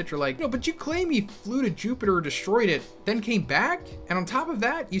Guard and Sitch are like, no, but you claim he flew to Jupiter, destroyed it, then came back? And on top of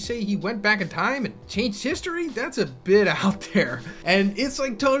that, you say he went back in time and changed history? That's a bit out there. And it's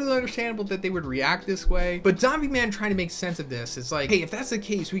like totally understandable that they would react this way. But Zombie Man trying to make sense of this is like, hey, if that's the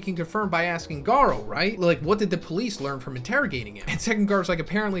case, we can confirm by asking Garo, right? Like, what did the police learn from interrogating him? And Second Guard's like,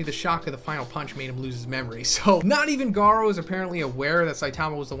 apparently the shock of the final punch made him lose his memory. So not even Garo is apparently aware that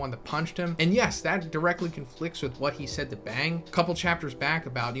Saitama was the one that punched him. And yes, that directly conflicts with what he said to Bang a couple chapters back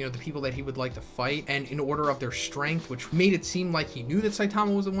about, you know, the people that he would like to fight and in order of their strength, which made it seem like he knew that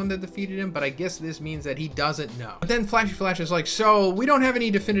Saitama was the one that defeated him. But I guess this means that he doesn't know. But then Flashy Flash is like, so we don't have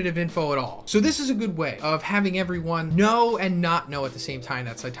any definitive info at all. So this is a good way of having everyone know and not know at the same time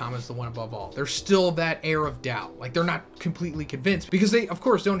that Saitama is the one above all. There's still that air of doubt. Like, they're not completely convinced because they, of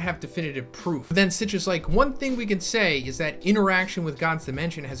course, don't have definitive proof. But then Sitch is like, one thing we can say is that interaction with God's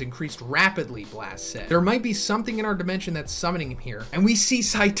dimension has increased rapidly, Blast said. There might be something in our dimension that's summoning him here. And we see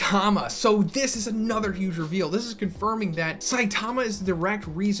Saitama. So this is another huge reveal. This is confirming that Saitama is the direct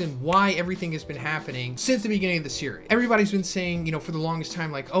reason why everything has been happening since the beginning of the series. Everybody's been saying, you know, for the longest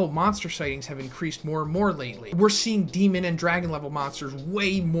time, like, oh, monster sightings have increased more and more lately. We're seeing demon and dragon level monsters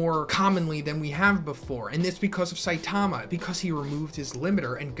way more commonly than we have before. And it's because of Saitama, because he removed his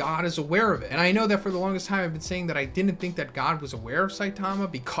limiter and God is aware of it. And I know that for the longest time I've been saying that I didn't think that God was aware of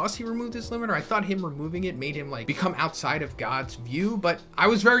Saitama because he removed his limiter. I thought him removing it made him like become outside of God's view, but I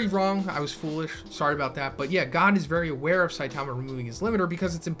was very wrong. I was foolish. Sorry about that. But yeah, God is very aware of Saitama removing his limiter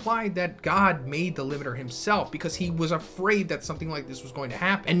because it's implied that God made the limiter himself because he was afraid that something like this was going to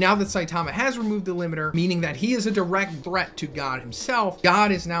happen. And now that Saitama has removed the limiter, meaning that he is a direct threat to God himself,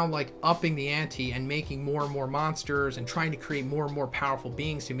 God is now like upping the ante and making more and more monsters and trying to create more and more powerful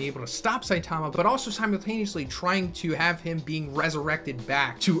beings to be able to stop Saitama, but also simultaneously trying to have him being resurrected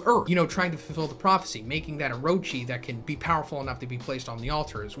back to Earth, you know, trying to fulfill the prophecy, making that Orochi that can be powerful enough to be placed on the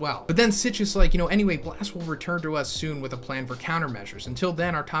altar as well. But then Sitch is like, you know, anyway, Blast will return to us soon with a plan for countermeasures. Until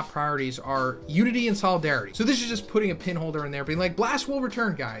then, our top priorities are unity and solidarity. So this is just putting a pin holder in there, being like, Blast will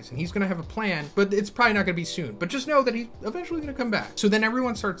return, guys, and he's gonna have a plan, but it's probably not gonna be soon. But just know that he's eventually gonna come back. So then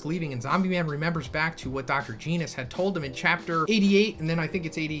everyone starts leaving, and Zombie Man remembers back to what Dr. Genus had told him in chapter 88, and then I think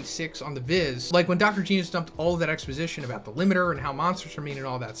it's 86 on the Viz. Like when Dr. Genus dumped all of that exposition about the limiter and how monsters are mean and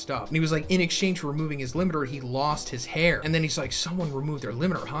all that stuff. And he was like, in exchange for removing his limiter, he lost his hair. And then he's like, someone removed their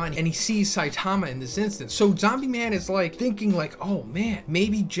limiter, huh? And he sees Saitama in this instance. So Zombie Man is like thinking like, oh man,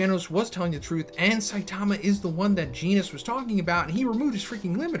 maybe Genos was telling the truth and Saitama is the one that Genus was talking about and he removed his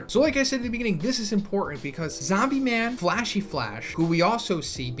freaking limiter. So like I said at the beginning, this is important because Zombie Man, Flashy Flash, who we also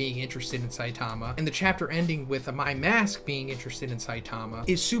see being interested in Saitama, and the chapter ending with My Mask being interested in Saitama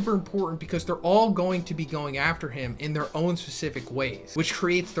is super important because they're all going to be going after him in their own specific ways, which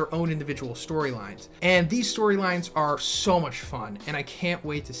creates their own individual storylines. And these storylines are so much fun, and I can't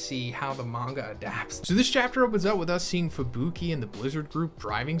wait to see how the manga adapts. So this chapter opens up with us seeing Fubuki and the Blizzard group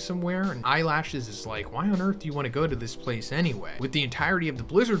driving somewhere, and Eyelashes is like, why on earth do you want to go to this place anyway? With the entirety of the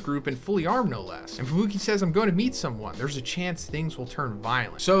Blizzard group and fully armed no less. And Fubuki says, I'm going to meet someone. There's a chance things will turn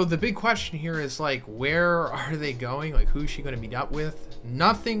violent. So the big question here is like, where are they going? Like, who's she going to meet up with?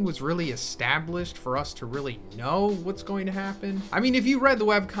 Nothing was really established for us to really know what's going to happen. I mean, if you read the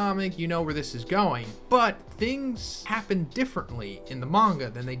webcomic, you know where this is going, but things happen differently in the manga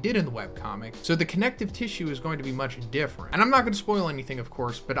than they did in the webcomic, so the connective tissue is going to be much different. And I'm not going to spoil anything, of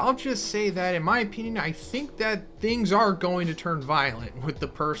course, but I'll just say that in my opinion, I think that things are going to turn violent with the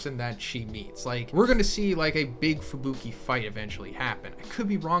person that she meets. Like, we're going to see like a big Fubuki fight eventually happen. I could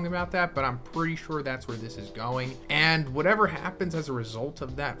be wrong about that, but I'm pretty sure that's where this is going. And whatever happens as a result result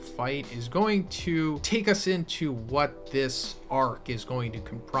of that fight is going to take us into what this arc is going to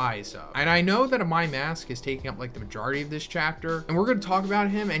comprise of. And I know that My Mask is taking up like the majority of this chapter, and we're going to talk about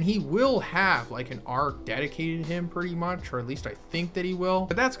him, and he will have like an arc dedicated to him pretty much, or at least I think that he will,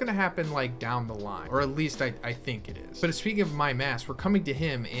 but that's going to happen like down the line, or at least I think it is. But speaking of My Mask, we're coming to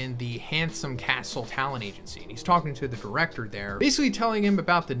him in the Handsome Castle Talent Agency, and he's talking to the director there, basically telling him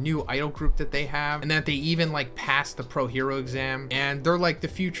about the new idol group that they have, and that they even like passed the pro hero exam, and they're like the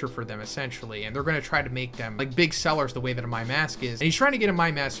future for them essentially, and they're going to try to make them like big sellers the way that My Mask is. And he's trying to get a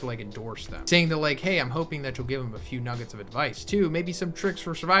My Mask to like endorse them, saying that like, hey, I'm hoping that you'll give him a few nuggets of advice too, maybe some tricks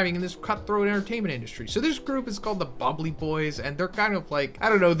for surviving in this cutthroat entertainment industry. So this group is called the Bubbly Boys, and they're kind of like, I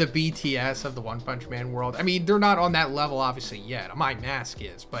don't know, the BTS of the One Punch Man world. I mean, they're not on that level obviously yet. My Mask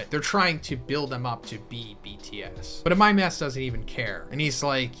is, but they're trying to build them up to be BTS. But My Mask doesn't even care, and he's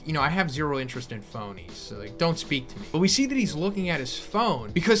like, you know, I have zero interest in phonies, so like, don't speak to me. But we see that he's looking at his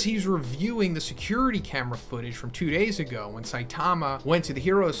phone because he's reviewing the security camera footage from 2 days ago when Saitama went to the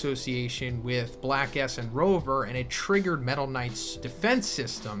Hero Association with Black S and Rover, and it triggered Metal Knight's defense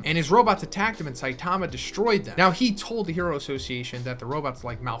system, and his robots attacked him and Saitama destroyed them. Now he told the Hero Association that the robots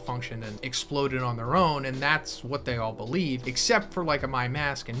like malfunctioned and exploded on their own, and that's what they all believe, except for like a My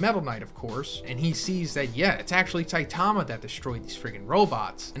Mask and Metal Knight, of course. And he sees that, yeah, it's actually Saitama that destroyed these friggin'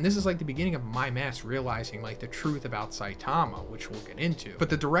 robots. And this is like the beginning of My Mask realizing like the truth about Saitama, which we'll get into. But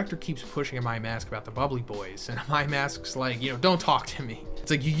the director keeps pushing a My Mask about the Bubbly Boys, and My Mask's like, you know, don't talk to me. It's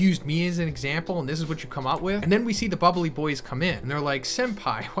like, you used me as an example and this is what you come up with? And then we see the Bubbly Boys come in and they're like,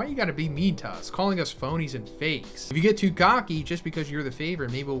 Senpai, why you gotta be mean to us, calling us phonies and fakes? If you get too cocky just because you're the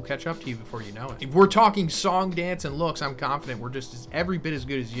favorite, maybe we'll catch up to you before you know it. If we're talking song, dance, and looks, I'm confident we're just every bit as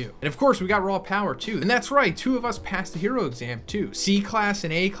good as you. And of course we got raw power too. And that's right, 2 of us passed the hero exam too. C class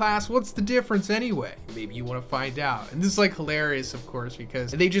and A class, what's the difference anyway? Maybe you want to find out. And this is like hilarious, of course,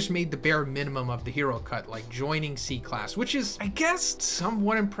 because they just made the bare minimum of the hero cut, like joining C class, which is, I guess,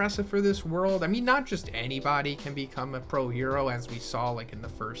 somewhat impressive for this world. I mean, not just anybody can become a pro hero, as we saw like in the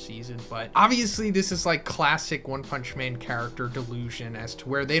first season, but obviously this is like classic One Punch Man character delusion as to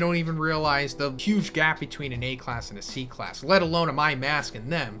where they don't even realize the huge gap between an A class and a C class, let alone a My Mask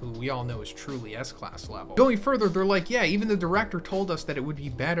and them, who we all know is truly S class level. Going further, they're like, yeah, even the director told us that it would be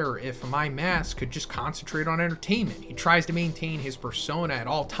better if My Mask could just concentrate on entertainment. He tries to maintain his persona at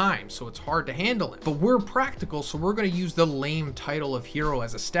all times, so it's hard to handle him. But we're practical, so we're going to use the lame title of hero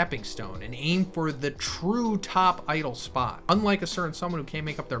as a stepping stone and aim for the true top idol spot, unlike a certain someone who can't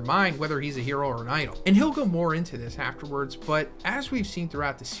make up their mind whether he's a hero or an idol. And he'll go more into this afterwards, but as we've seen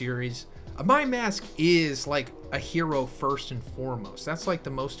throughout the series, My Mask is like a hero first and foremost. That's like the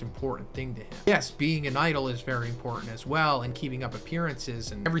most important thing to him. Yes, being an idol is very important as well, and keeping up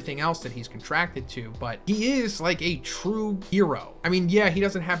appearances and everything else that he's contracted to, but he is like a true hero. I mean, yeah, he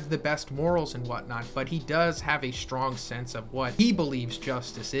doesn't have the best morals and whatnot, but he does have a strong sense of what he believes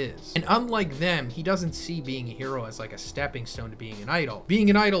justice is. And unlike them, he doesn't see being a hero as like a stepping stone to being an idol. Being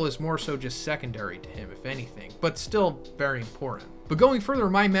an idol is more so just secondary to him, if anything, but still very important. But going further,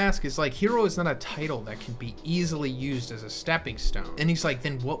 My Mask is like, hero is not a title that can be easily used as a stepping stone. And he's like,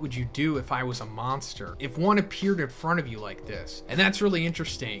 then what would you do if I was a monster? If one appeared in front of you like this? And that's really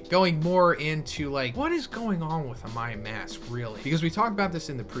interesting. Going more into like, what is going on with a My Mask really? Because we talked about this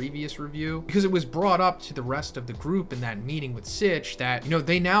in the previous review, because it was brought up to the rest of the group in that meeting with Sitch that, you know,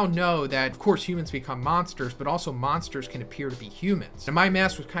 they now know that of course humans become monsters, but also monsters can appear to be humans. And My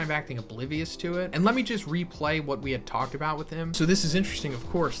Mask was kind of acting oblivious to it. And let me just replay what we had talked about with him. So this is interesting, of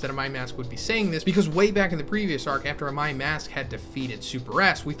course, that a My Mask would be saying this, because way back in the previous arc, after a My Mask had defeated Super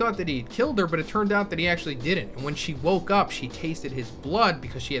S, we thought that he had killed her, but it turned out that he actually didn't. And when she woke up, she tasted his blood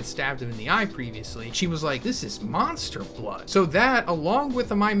because she had stabbed him in the eye previously. She was like, this is monster blood. So that, along with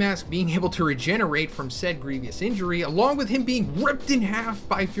the My Mask being able to regenerate from said grievous injury, along with him being ripped in half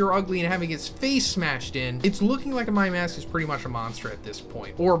by Fear Ugly and having his face smashed in, it's looking like a My Mask is pretty much a monster at this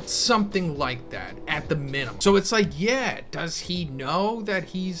point, or something like that at the minimum. So it's like, yeah, does he know that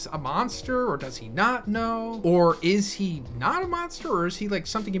he's a monster, or does he not know? Or is he not a monster, or is he like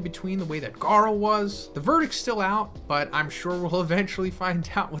something in between the way that Garo was? The verdict's still out, but I'm sure we'll eventually find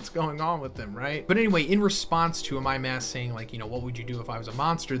out what's going on with them, right? But anyway, in response to a My Mask saying like, you know, what would you do if I was a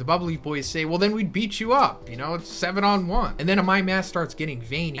monster? The Bubbly Boys say, well, then we'd beat you up, you know, it's 7-on-1. And then a My Mask starts getting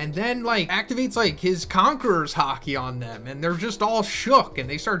veiny and then like activates like his Conqueror's hockey on them, and they're just all shook and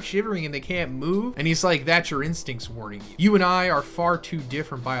they start shivering and they can't move. And he's like, that's your instincts warning you. You and I are far too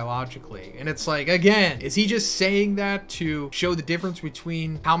different biologically. And it's like, again, is he just saying that to show the difference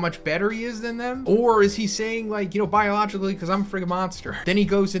between how much better he is than them? Or is he saying like, you know, biologically, because I'm a friggin' monster? Then he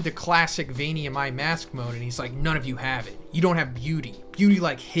goes into classic veiny and My Mask mode and he's like, none of you have it. You don't have beauty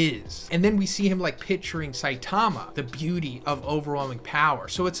like his. And then we see him like picturing Saitama, the beauty of overwhelming power.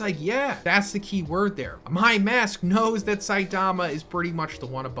 So it's like, yeah, that's the key word there. My Mask knows that Saitama is pretty much the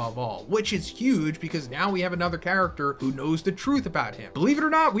one above all, which is huge because now we have another character who knows the truth about him. Believe it or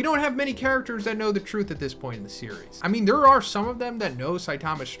not, we don't have many characters that know the truth at this point in the series. I mean, there are some of them that know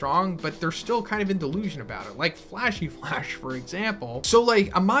Saitama's strong, but they're still kind of in delusion about it, like Flashy Flash, for example. So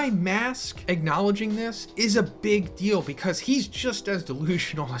like, My Mask acknowledging this is a big deal because he's just as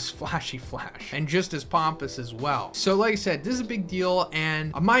delusional as Flashy Flash and just as pompous as well. So like I said, this is a big deal,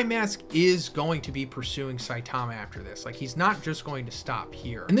 and My Mask is going to be pursuing Saitama after this. Like, he's not just going to stop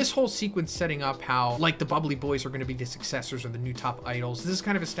here. And this whole sequence setting up how like the Bubbly Boys are going to be the successors or the new top idols, this is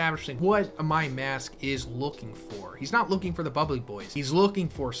kind of establishing what My Mask is looking for. He's not looking for the Bubbly Boys, he's looking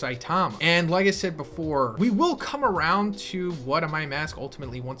for Saitama. And like I said before, we will come around to what My Mask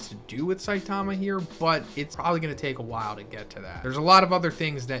ultimately wants to do with Saitama here, but it's probably going to take a while to get to that. There's a lot of other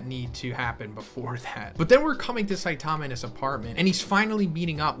things that need to happen before that. But then we're coming to Saitama in his apartment, and he's finally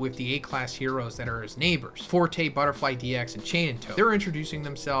meeting up with the A-class heroes that are his neighbors, Forte, Butterfly DX, and Chain and Toad. They're introducing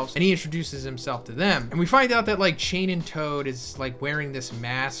themselves, and he introduces himself to them. And we find out that like Chain and Toad is like wearing this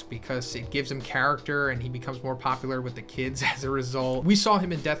mask because it gives him character, and he becomes more popular with the kids as a result. We saw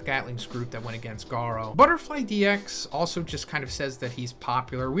him in Death Gatling's group that went against Garo. Butterfly DX also just kind of says that he's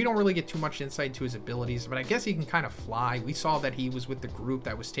popular. We don't really get too much insight into his abilities, but I guess he can kind of fly. We saw that he was with the group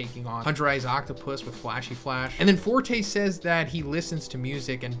that was taking on Hunter Eyes Octopus with Flashy Flash. And then Forte says that he listens to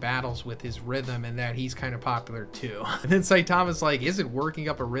music and battles with his rhythm and that he's kind of popular too. And then Saitama's like, isn't working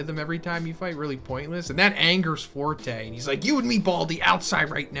up a rhythm every time you fight really pointless? And that angers Forte, and he's like, you and me, Baldy, outside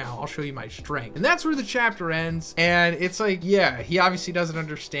right now. I'll show you my strength. And that's where the chapter ends. And it's like, yeah, he obviously doesn't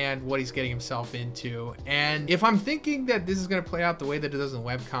understand what he's getting himself into. And if I'm thinking that this is going to play out the way that it does in the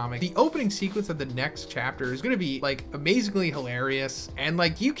webcomic, the opening sequence of the next chapter is going to be like amazingly hilarious, and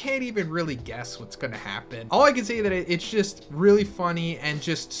like you can't even really guess what's going to happen. All I can say that it's just really funny and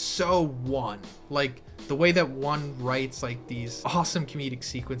just so One. Like, the way that One writes like these awesome comedic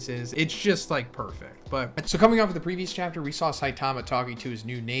sequences, it's just like perfect. But so coming off of the previous chapter, we saw Saitama talking to his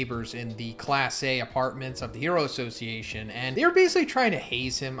new neighbors in the Class A apartments of the Hero Association, and they were basically trying to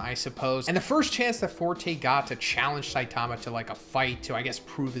haze him, I suppose. And the first chance that Forte got to challenge Saitama to like a fight to, I guess,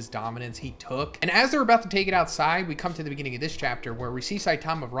 prove his dominance, he took. And as they're about to take it outside, we come to the beginning of this chapter where we see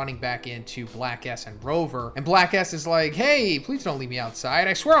Saitama running back into Black S and Rover, and Black S is like, hey, please don't leave me outside.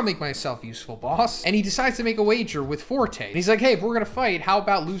 I swear I'll make myself useful, boss. And he decides to make a wager with Forte. And he's like, hey, if we're gonna fight, how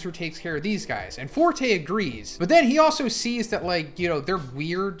about loser takes care of these guys? And Forte agrees. But then he also sees that, like, you know, they're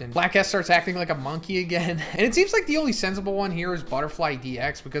weird, and Black S starts acting like a monkey again. And it seems like the only sensible one here is Butterfly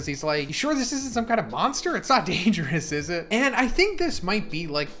DX, because he's like, you sure this isn't some kind of monster? It's not dangerous, is it? And I think this might be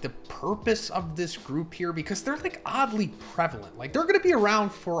like the purpose of this group here, because they're like oddly prevalent. Like, they're gonna be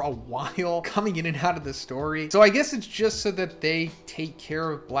around for a while, coming in and out of the story. So I guess it's just so that they take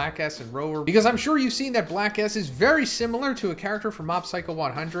care of Black S and Rover, because I'm sure you've seen that Black S is very similar to a character from Mob Psycho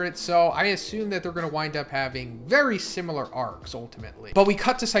 100, so I assume that they're going to wind up having very similar arcs ultimately. But we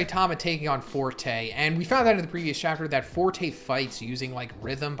cut to Saitama taking on Forte, and we found out in the previous chapter that Forte fights using like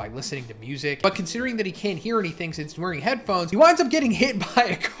rhythm by listening to music, but considering that he can't hear anything since he's wearing headphones, he winds up getting hit by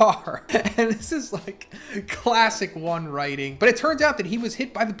a car. And this is like classic One writing, but it turns out that he was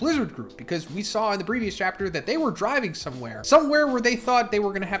hit by the Blizzard group, because we saw in the previous chapter that they were driving somewhere where they thought they were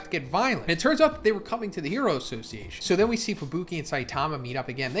going to have to get violent. And it turns out that they were coming to the Hero Association. So then we see Fubuki and Saitama meet up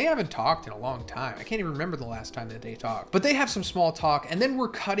again. They haven't talked in a long time. I can't even remember the last time that they talked, but they have some small talk. And then we're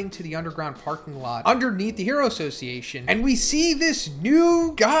cutting to the underground parking lot underneath the Hero Association, and we see this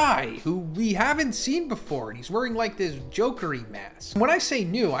new guy who we haven't seen before, and he's wearing like this Jokery mask. When I say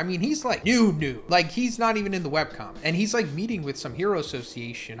new, I mean he's like new. Like, he's not even in the webcomic, and he's like meeting with some Hero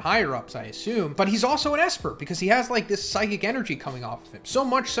Association higher ups, I assume, but he's also an expert because he has like this psychic energy coming off of him, so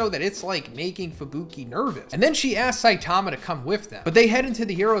much so that it's like making Fubuki nervous. And then she asks Saitama to come with them, but they head into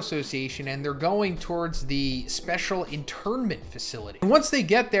the Hero Association and they're going towards the special internment facility. And once they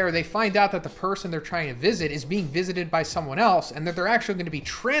get there, they find out that the person they're trying to visit is being visited by someone else, and that they're actually going to be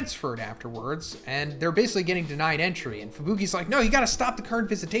transferred afterwards, and they're basically getting denied entry. And Fubuki's like, no, you got to stop the current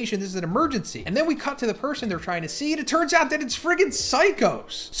visitation, this is an emergency. And then we cut to the person they're trying to see, and it turns out that it's friggin'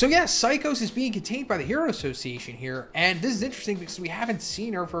 Psychos. So yeah, Psychos is being contained by the Hero Association here, and this is interesting because we haven't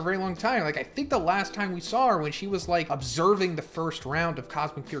seen her for a very long time. Like, I think the last time we saw her when she was like observing the first round of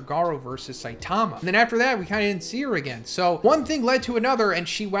Cosmic Fear Garo versus Saitama. And then after that, we kind of didn't see her again. So one thing led to another, and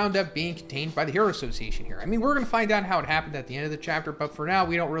she wound up being contained by the Hero Association here. I mean, we're going to find out how it happened at the end of the chapter, but for now,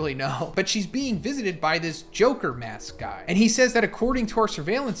 we don't really know. But she's being visited by this Joker mask guy. And he says that according to our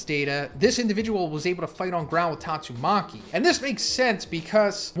surveillance data, this individual was able to fight on ground with Tatsumaki. And this makes sense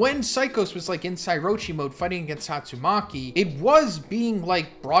because when Psychos was like in Sairochi mode fighting against Tatsumaki, it was being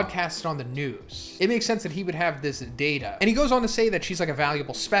like broadcasted on the news. It makes sense that he would have this data. And he goes on to say that she's like a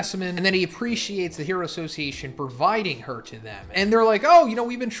valuable specimen, and then he appreciates the Hero Association providing her to them. And they're like, oh, you know,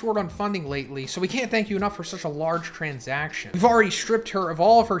 we've been short on funding lately, so we can't thank you enough for such a large transaction. We've already stripped her of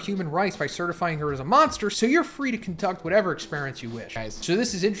all of her human rights by certifying her as a monster, so you're free to conduct whatever experiments you wish. Guys, so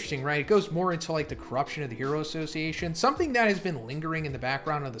this is interesting, right? It goes more into like the corruption of the Hero Association, something that has been lingering in the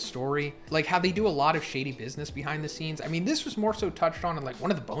background of the story, like how they do a lot of shady business behind the scenes. I mean, this was more so touched on in like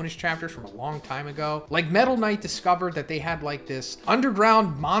one of the bonus chapters from a long time ago. Like Metal Knight discovered that they had like this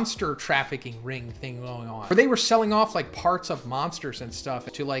underground monster trafficking ring thing going on, where they were selling off like parts of monsters and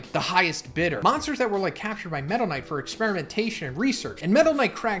stuff to like the highest bidder. Monsters that were like captured by Metal Knight for experimentation and research. And Metal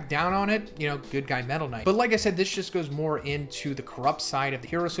Knight cracked down on it, you know, good guy Metal Knight. But like I said, this just goes more into the corrupt side of the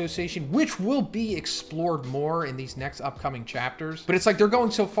Hero Association, which will be explored more in these next upcoming chapters. But it's like they're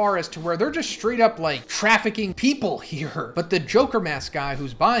going so far as to where they're just straight up like trafficking people here. But the Joker mask guy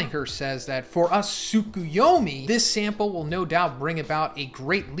who's buying her says that for us Tsukuyomi, this sample will no doubt bring about a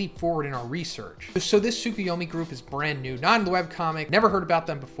great leap forward in our research. So this Tsukuyomi group is brand new, not in the webcomic, never heard about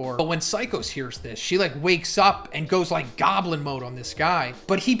them before. But when Psychos hears this, she like wakes up and goes like goblin mode on this guy.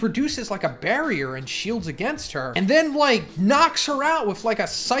 But he produces like a barrier and shields against her, and then like knocks her out with like a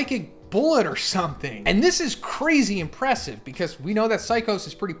psychic bullet or something. And this is crazy impressive because we know that Psychos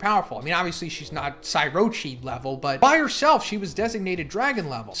is pretty powerful. I mean, obviously she's not Sairochi level, but by herself, she was designated dragon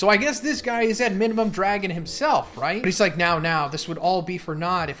level. So I guess this guy is at minimum dragon himself, right? But he's like, now, this would all be for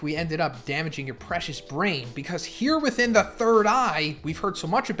naught if we ended up damaging your precious brain, because here within the third eye we've heard so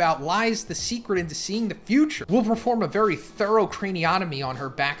much about lies the secret into seeing the future. We'll perform a very thorough craniotomy on her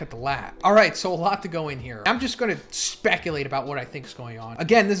back at the lab. All right, so a lot to go in here. I'm just going to speculate about what I think is going on.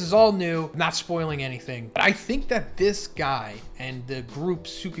 Again, this is all new, not spoiling anything, but I think that this guy and the group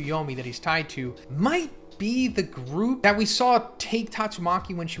Tsukuyomi that he's tied to might be the group that we saw take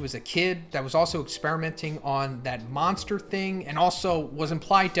Tatsumaki when she was a kid, that was also experimenting on that monster thing, and also was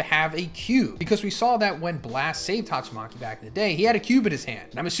implied to have a cube, because we saw that when Blast saved Tatsumaki back in the day, he had a cube in his hand,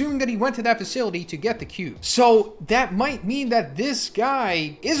 and I'm assuming that he went to that facility to get the cube. So that might mean that this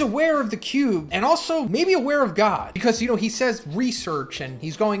guy is aware of the cube, and also maybe aware of God, because, you know, he says research, and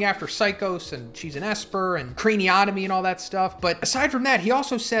he's going after Psychos, and she's an Esper, and craniotomy and all that stuff. But aside from that, he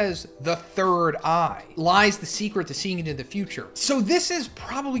also says the third eye lies the secret to seeing into the future. So this is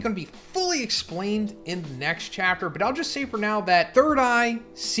probably going to be fully explained in the next chapter, but I'll just say for now that third eye,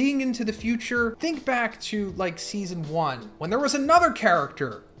 seeing into the future, think back to like season 1, when there was another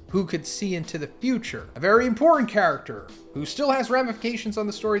character who could see into the future. A very important character who still has ramifications on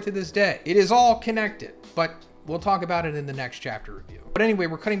the story to this day. It is all connected, but we'll talk about it in the next chapter review. But anyway,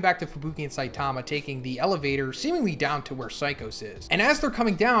 we're cutting back to Fubuki and Saitama taking the elevator seemingly down to where Psychos is. And as they're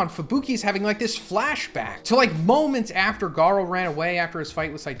coming down, Fubuki is having like this flashback to like moments after Garo ran away after his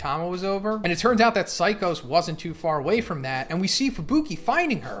fight with Saitama was over. And it turns out that Psychos wasn't too far away from that. And we see Fubuki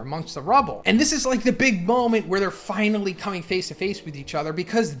finding her amongst the rubble. And this is like the big moment where they're finally coming face to face with each other,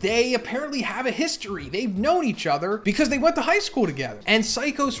 because they apparently have a history. They've known each other because they went to high school together. And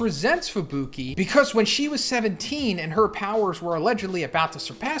Psychos resents Fubuki because when she was 17 and her powers were allegedly about to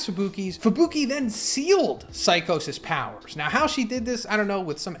surpass Fubuki's, Fubuki then sealed Psychos' powers. Now, how she did this, I don't know,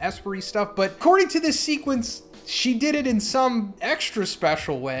 with some Espery stuff, but according to this sequence, she did it in some extra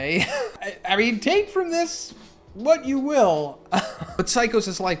special way. I mean, take from this what you will. But Psychos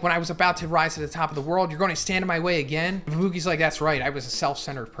is like, when I was about to rise to the top of the world, you're going to stand in my way again? Fubuki's like, that's right, I was a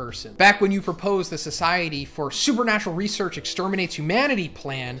self-centered person. Back when you proposed the Society for Supernatural Research Exterminates Humanity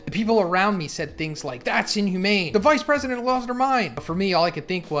plan, the people around me said things like, that's inhumane. The vice president lost her mind. But for me, all I could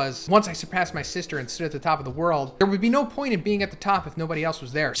think was, once I surpassed my sister and stood at the top of the world, there would be no point in being at the top if nobody else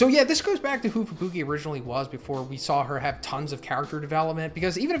was there. So yeah, this goes back to who Fubuki originally was before we saw her have tons of character development,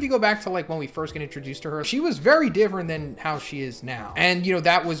 because even if you go back to like when we first get introduced to her, she was very very different than how she is now. And, you know,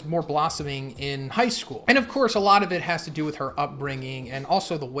 that was more blossoming in high school. And of course, a lot of it has to do with her upbringing and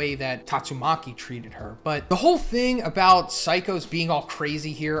also the way that Tatsumaki treated her. But the whole thing about Psychos being all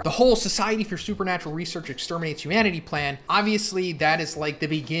crazy here, the whole Society for Supernatural Research Exterminates Humanity plan, obviously that is like the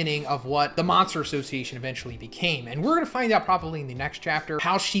beginning of what the Monster Association eventually became. And we're going to find out probably in the next chapter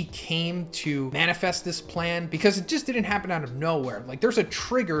how she came to manifest this plan, because it just didn't happen out of nowhere. Like, there's a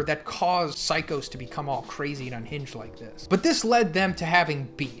trigger that caused Psychos to become all crazy and unhinged like this. But this led them to having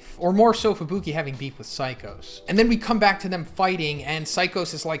beef, or more so Fubuki having beef with Psychos. And then we come back to them fighting, and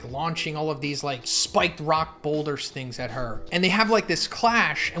Psychos is like launching all of these like spiked rock boulders things at her. And they have like this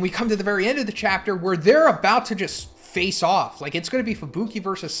clash, and we come to the very end of the chapter where they're about to just face off. Like, it's going to be Fubuki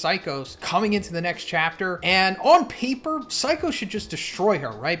versus Psychos coming into the next chapter. And on paper, Psychos should just destroy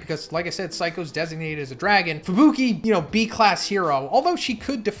her, right? Because like I said, Psychos designated as a dragon. Fubuki, you know, B-class hero, although she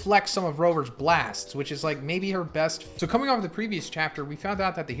could deflect some of Rover's blasts, which is like maybe her best. So coming off the previous chapter, we found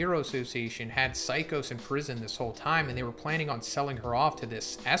out that the Hero Association had Psychos in prison this whole time, and they were planning on selling her off to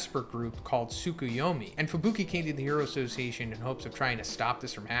this Esper group called Tsukuyomi. And Fubuki came to the Hero Association in hopes of trying to stop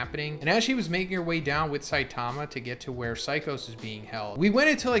this from happening. And as she was making her way down with Saitama to get to where Psychos is being held, we went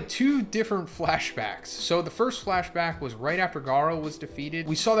into like two different flashbacks. So the first flashback was right after Garo was defeated.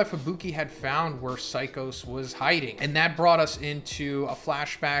 We saw that Fubuki had found where Psychos was hiding, and that brought us into a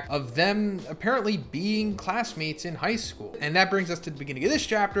flashback of them apparently being classmates in high school. And that brings us to the beginning of this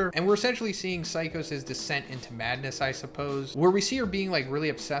chapter, and we're essentially seeing Psychos' descent into madness, I suppose, where we see her being like really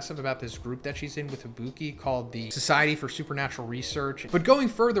obsessive about this group that she's in with Fubuki called the Society for Supernatural Research. But going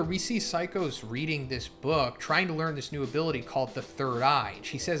further, we see Psychos reading this book, trying to learn this new ability called the Third Eye. And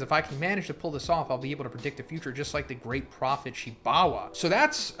she says, if I can manage to pull this off, I'll be able to predict the future just like the great prophet Shibawa. So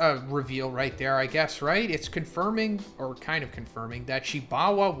that's a reveal right there, I guess, right? It's confirming, or kind of confirming, that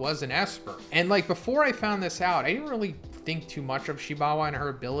Shibawa was an Esper. And like, before I found this out, I didn't really think too much of Shibawa and her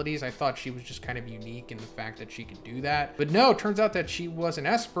abilities. I thought she was just kind of unique in the fact that she could do that. But no, it turns out that she was an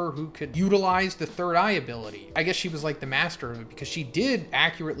Esper who could utilize the Third Eye ability. I guess she was like the master of it, because she did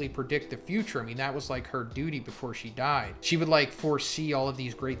accurately predict the future. I mean, that was like her duty before she died. She would like foresee all of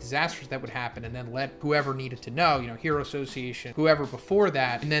these great disasters that would happen and then let whoever needed to know, you know, Hero Association, whoever before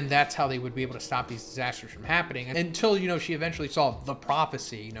that, and then that's how they would be able to stop these disasters from happening. And until, you know, she eventually saw the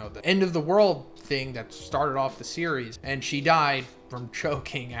prophecy, you know, the end of the world thing that started off the series, and she died from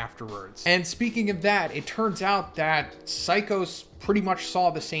choking afterwards. And speaking of that, it turns out that Psychos pretty much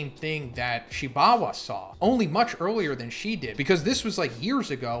saw the same thing that Shibawa saw, only much earlier than she did, because this was like years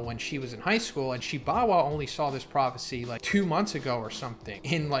ago when she was in high school, and Shibawa only saw this prophecy like 2 months ago or something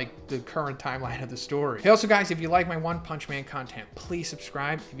in like the current timeline of the story. Hey, also guys, if you like my One Punch Man content, please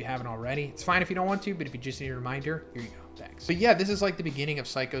subscribe if you haven't already. It's fine if you don't want to, but if you just need a reminder, here you go. Thanks. But yeah, this is like the beginning of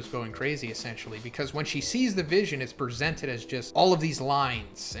Psychos going crazy, essentially, because when she sees the vision, it's presented as just all of these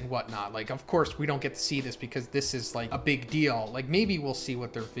lines and whatnot. Like, of course, we don't get to see this because this is like a big deal. Like, maybe we'll see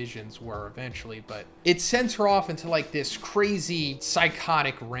what their visions were eventually, but it sends her off into like this crazy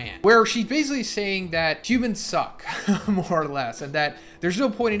psychotic rant where she's basically saying that humans suck, more or less, and that there's no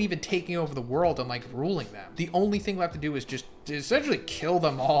point in even taking over the world and like ruling them. The only thing left to do is just to essentially kill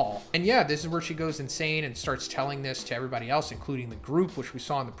them all. And yeah, this is where she goes insane and starts telling this to everybody else, including the group, which we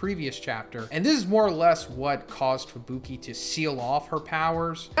saw in the previous chapter. And this is more or less what caused Fubuki to seal off her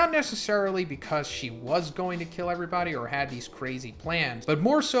powers. Not necessarily because she was going to kill everybody or had these crazy plans, but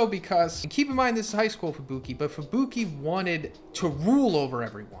more so because, and keep in mind this is high school Fubuki, but Fubuki wanted to rule over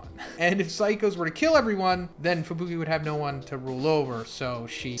everyone. And if Psychos were to kill everyone, then Fubuki would have no one to rule over. So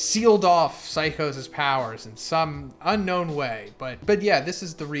she sealed off Psychos' powers in some unknown way. But yeah, this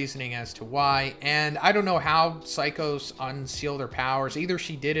is the reasoning as to why. And I don't know how Psychos unsealed her powers. Either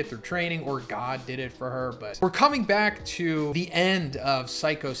she did it through training or God did it for her. But we're coming back to the end of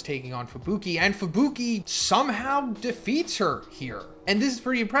Psychos taking on Fubuki, and Fubuki somehow defeats her here. And this is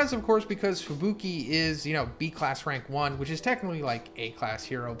pretty impressive, of course, because Fubuki is, you know, B-class rank 1, which is technically like A-class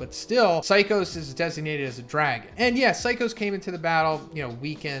hero, but still, Psychos is designated as a dragon. And yeah, Psychos came into the battle, you know,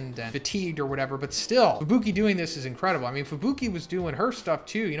 weakened and fatigued or whatever, but still, Fubuki doing this is incredible. I mean, Fubuki was doing her stuff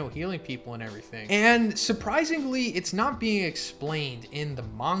too, you know, healing people and everything. And surprisingly, it's not being explained in the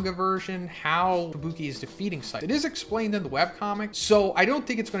manga version how Fubuki is defeating Psychos. It is explained in the webcomic, so I don't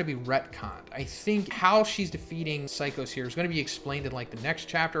think it's going to be retconned. I think how she's defeating Psychos here is going to be explained in in like the next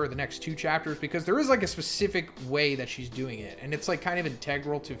chapter or the next 2 chapters, because there is like a specific way that she's doing it, and it's like kind of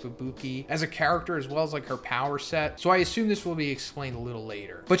integral to Fubuki as a character as well as like her power set. So I assume this will be explained a little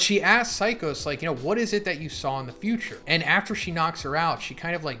later. But she asks Psychos, like, you know, what is it that you saw in the future? And after she knocks her out, she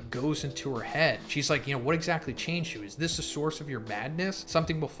kind of like goes into her head. She's like, you know, what exactly changed you? Is this the source of your madness?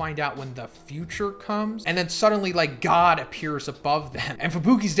 Something we'll find out when the future comes. And then suddenly like God appears above them. And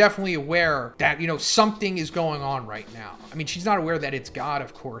Fubuki's definitely aware that, you know, something is going on right now. I mean, she's not aware that it's God,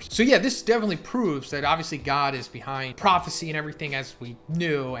 of course. So yeah, this definitely proves that obviously God is behind prophecy and everything as we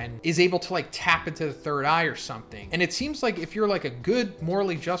knew, and is able to like tap into the third eye or something. And it seems like if you're like a good,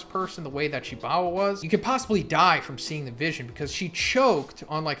 morally just person, the way that Shibawa was, you could possibly die from seeing the vision, because she choked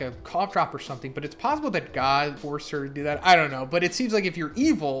on like a cough drop or something. But it's possible that God forced her to do that. I don't know. But it seems like if you're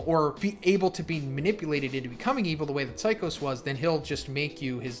evil or be able to be manipulated into becoming evil the way that Psychos was, then he'll just make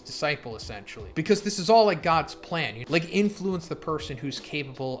you his disciple essentially. Because this is all like God's plan. You like influence the person who's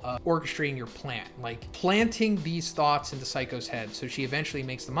capable of orchestrating your plan, like planting these thoughts into Psycho's head. So she eventually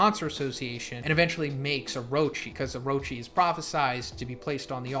makes the Monster Association and eventually makes Orochi, because Orochi is prophesized to be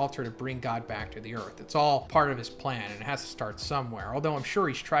placed on the altar to bring God back to the earth. It's all part of his plan, and it has to start somewhere, although I'm sure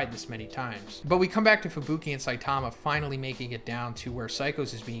he's tried this many times. But we come back to Fubuki and Saitama finally making it down to where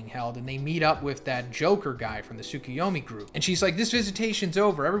Psychos is being held, and they meet up with that Joker guy from the Tsukuyomi group. And she's like, this visitation's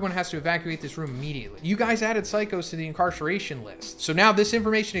over. Everyone has to evacuate this room immediately. You guys added Psychos to the incarceration list. So now this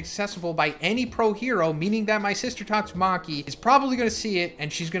information is accessible by any pro hero, meaning that my sister Tatsumaki is probably going to see it,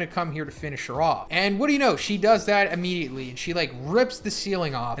 and she's going to come here to finish her off. And what do you know? She does that immediately, and she like rips the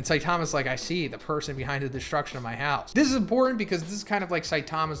ceiling off. And Saitama's like, I see the person behind the destruction of my house. This is important because this is kind of like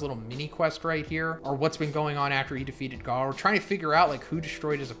Saitama's little mini quest right here, or what's been going on after he defeated Garo, trying to figure out like who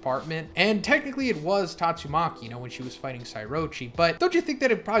destroyed his apartment. And technically it was Tatsumaki, you know, when she was fighting Sairochi. But don't you think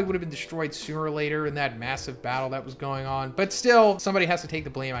that it probably would have been destroyed sooner or later in that massive battle that was going on? But still, somebody has to take the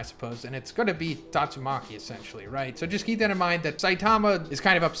blame, I suppose, and it's going to be Tatsumaki essentially, right? So just keep that in mind, that Saitama is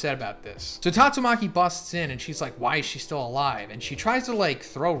kind of upset about this. So Tatsumaki busts in and she's like, why is she still alive? And she tries to like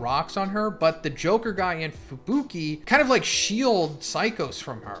throw rocks on her, but the Joker guy and Fubuki kind of like shield Psychos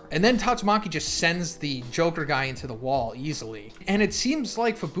from her. And then Tatsumaki just sends the Joker guy into the wall easily. And it seems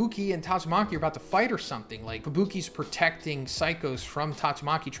like Fubuki and Tatsumaki are about to fight or something. Like Fubuki's protecting Psychos from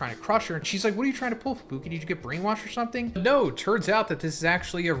Tatsumaki trying to crush her. And she's like, what are you trying to pull, Fubuki? Did you get brainwashed or something? No, turns out that this is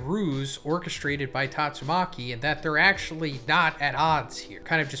actually a ruse orchestrated by Tatsumaki, and that they're actually not at odds here.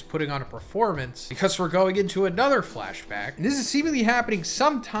 Kind of just putting on a performance, because we're going into another flashback. And this is seemingly happening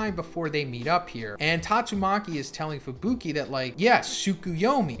sometime before they meet up here. And Tatsumaki is telling Fubuki that like, yeah,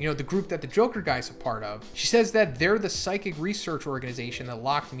 Tsukuyomi, you know, the group that the Joker guy's a part of. She says that they're the psychic research organization that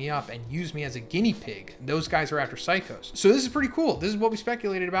locked me up and used me as a guinea pig. And those guys are after Psychos. So this is pretty cool. This is what we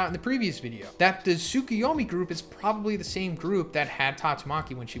speculated about in the previous video, that the Tsukuyomi group is probably the same group that had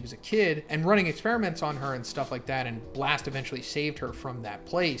Tatsumaki when she was a kid and running experiments on her and stuff like that, and Blast eventually saved her from that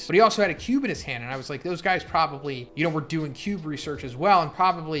place. But he also had a cube in his hand, and I was like, those guys probably, you know, were doing cube research as well and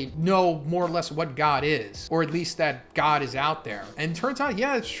probably know more or less what God is, or at least that God is out there. And turns out,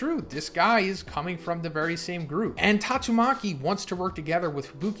 yeah, it's true. This guy is coming from the very same group. And Tatsumaki wants to work together with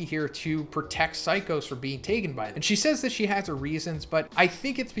Fubuki here to protect Psychos from being taken by them. And she says that she has her reasons, but I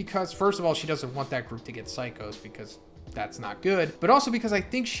think it's because, first of all, she doesn't want that group to get Psychos, because that's not good, but also because I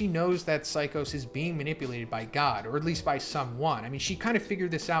think she knows that Psychos is being manipulated by God, or at least by someone. I mean, she kind of figured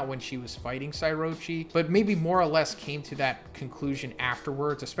this out when she was fighting Sairochi, but maybe more or less came to that conclusion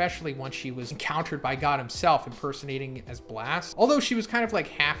afterwards, especially once she was encountered by God himself impersonating as Blast. Although she was kind of like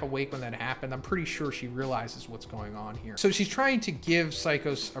half awake when that happened, I'm pretty sure she realizes what's going on here. So she's trying to give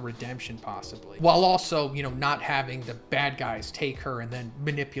Psychos a redemption possibly, while also, you know, not having the bad guys take her and then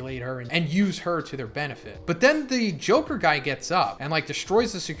manipulate her and use her to their benefit. But then the Joker guy gets up and like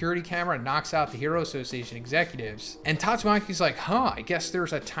destroys the security camera and knocks out the Hero Association executives. And Tatsumaki's like, huh, I guess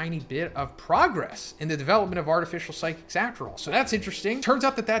there's a tiny bit of progress in the development of artificial psychics after all. So that's interesting. Turns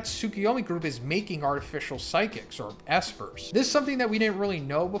out that Tsukuyomi group is making artificial psychics, or espers. This is something that we didn't really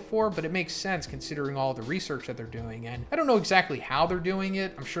know before, but it makes sense considering all the research that they're doing. And I don't know exactly how they're doing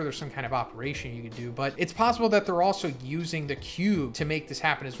it. I'm sure there's some kind of operation you could do, but it's possible that they're also using the cube to make this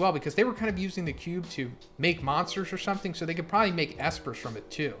happen as well, because they were kind of using the cube to make monsters or something. So they could probably make espers from it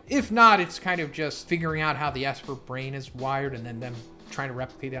too. If not, it's kind of just figuring out how the esper brain is wired and then them trying to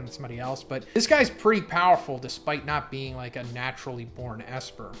replicate that on somebody else. But this guy's pretty powerful despite not being like a naturally born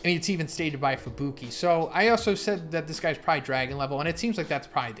Esper. I mean, it's even stated by Fubuki. So I also said that this guy's probably dragon level, and it seems like that's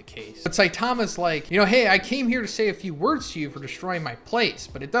probably the case. But Saitama's like, you know, hey, I came here to say a few words to you for destroying my place,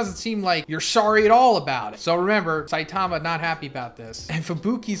 but it doesn't seem like you're sorry at all about it. So remember, Saitama not happy about this. And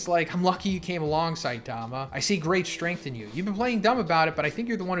Fubuki's like, I'm lucky you came along, Saitama. I see great strength in you. You've been playing dumb about it, but I think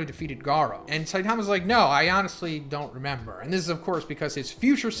you're the one who defeated Garo. And Saitama's like, no, I honestly don't remember. And this is, of course, because his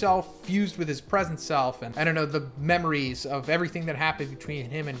future self fused with his present self, and I don't know, the memories of everything that happened between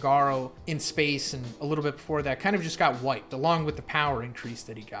him and Garo in space and a little bit before that kind of just got wiped, along with the power increase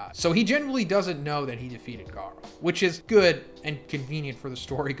that he got. So he genuinely doesn't know that he defeated Garo, which is good and convenient for the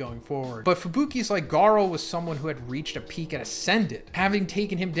story going forward. But Fubuki's like, Garo was someone who had reached a peak and ascended. Having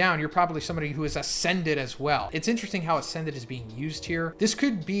taken him down, you're probably somebody who has ascended as well. It's interesting how ascended is being used here. This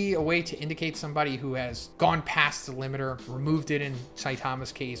could be a way to indicate somebody who has gone past the limiter, removed it in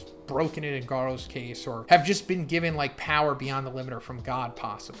Saitama's case, broken it in Garo's case, or have just been given like power beyond the limiter from God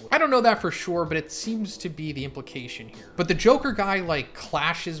possibly. I don't know that for sure, but it seems to be the implication here. But the Joker guy like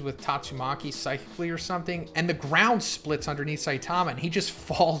clashes with Tatsumaki psychically or something, and the ground splits underneath Saitama and he just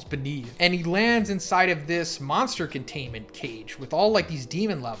falls beneath. And he lands inside of this monster containment cage with all like these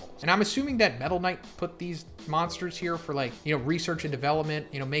demon levels. And I'm assuming that Metal Knight put these monsters here for like, you know, research and development,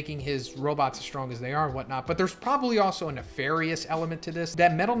 you know, making his robots as strong as they are and whatnot. But there's probably also a nefarious element to this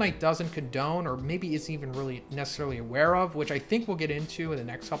that Metal Knight doesn't condone, or maybe isn't even really necessarily aware of, which I think we'll get into in the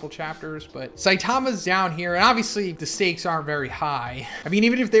next couple chapters. But Saitama's down here, and obviously the stakes aren't very high. I mean,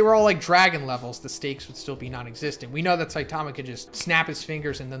 even if they were all like dragon levels, the stakes would still be non-existent. We know that Saitama could just snap his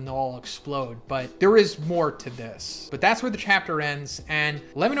fingers and then they'll all explode, but there is more to this. But that's where the chapter ends, and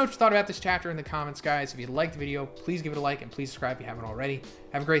let me know what you thought about this chapter in the comments, guys. If you liked the video, please give it a like, and please subscribe if you haven't already.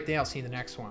 Have a great day. I'll see you in the next one.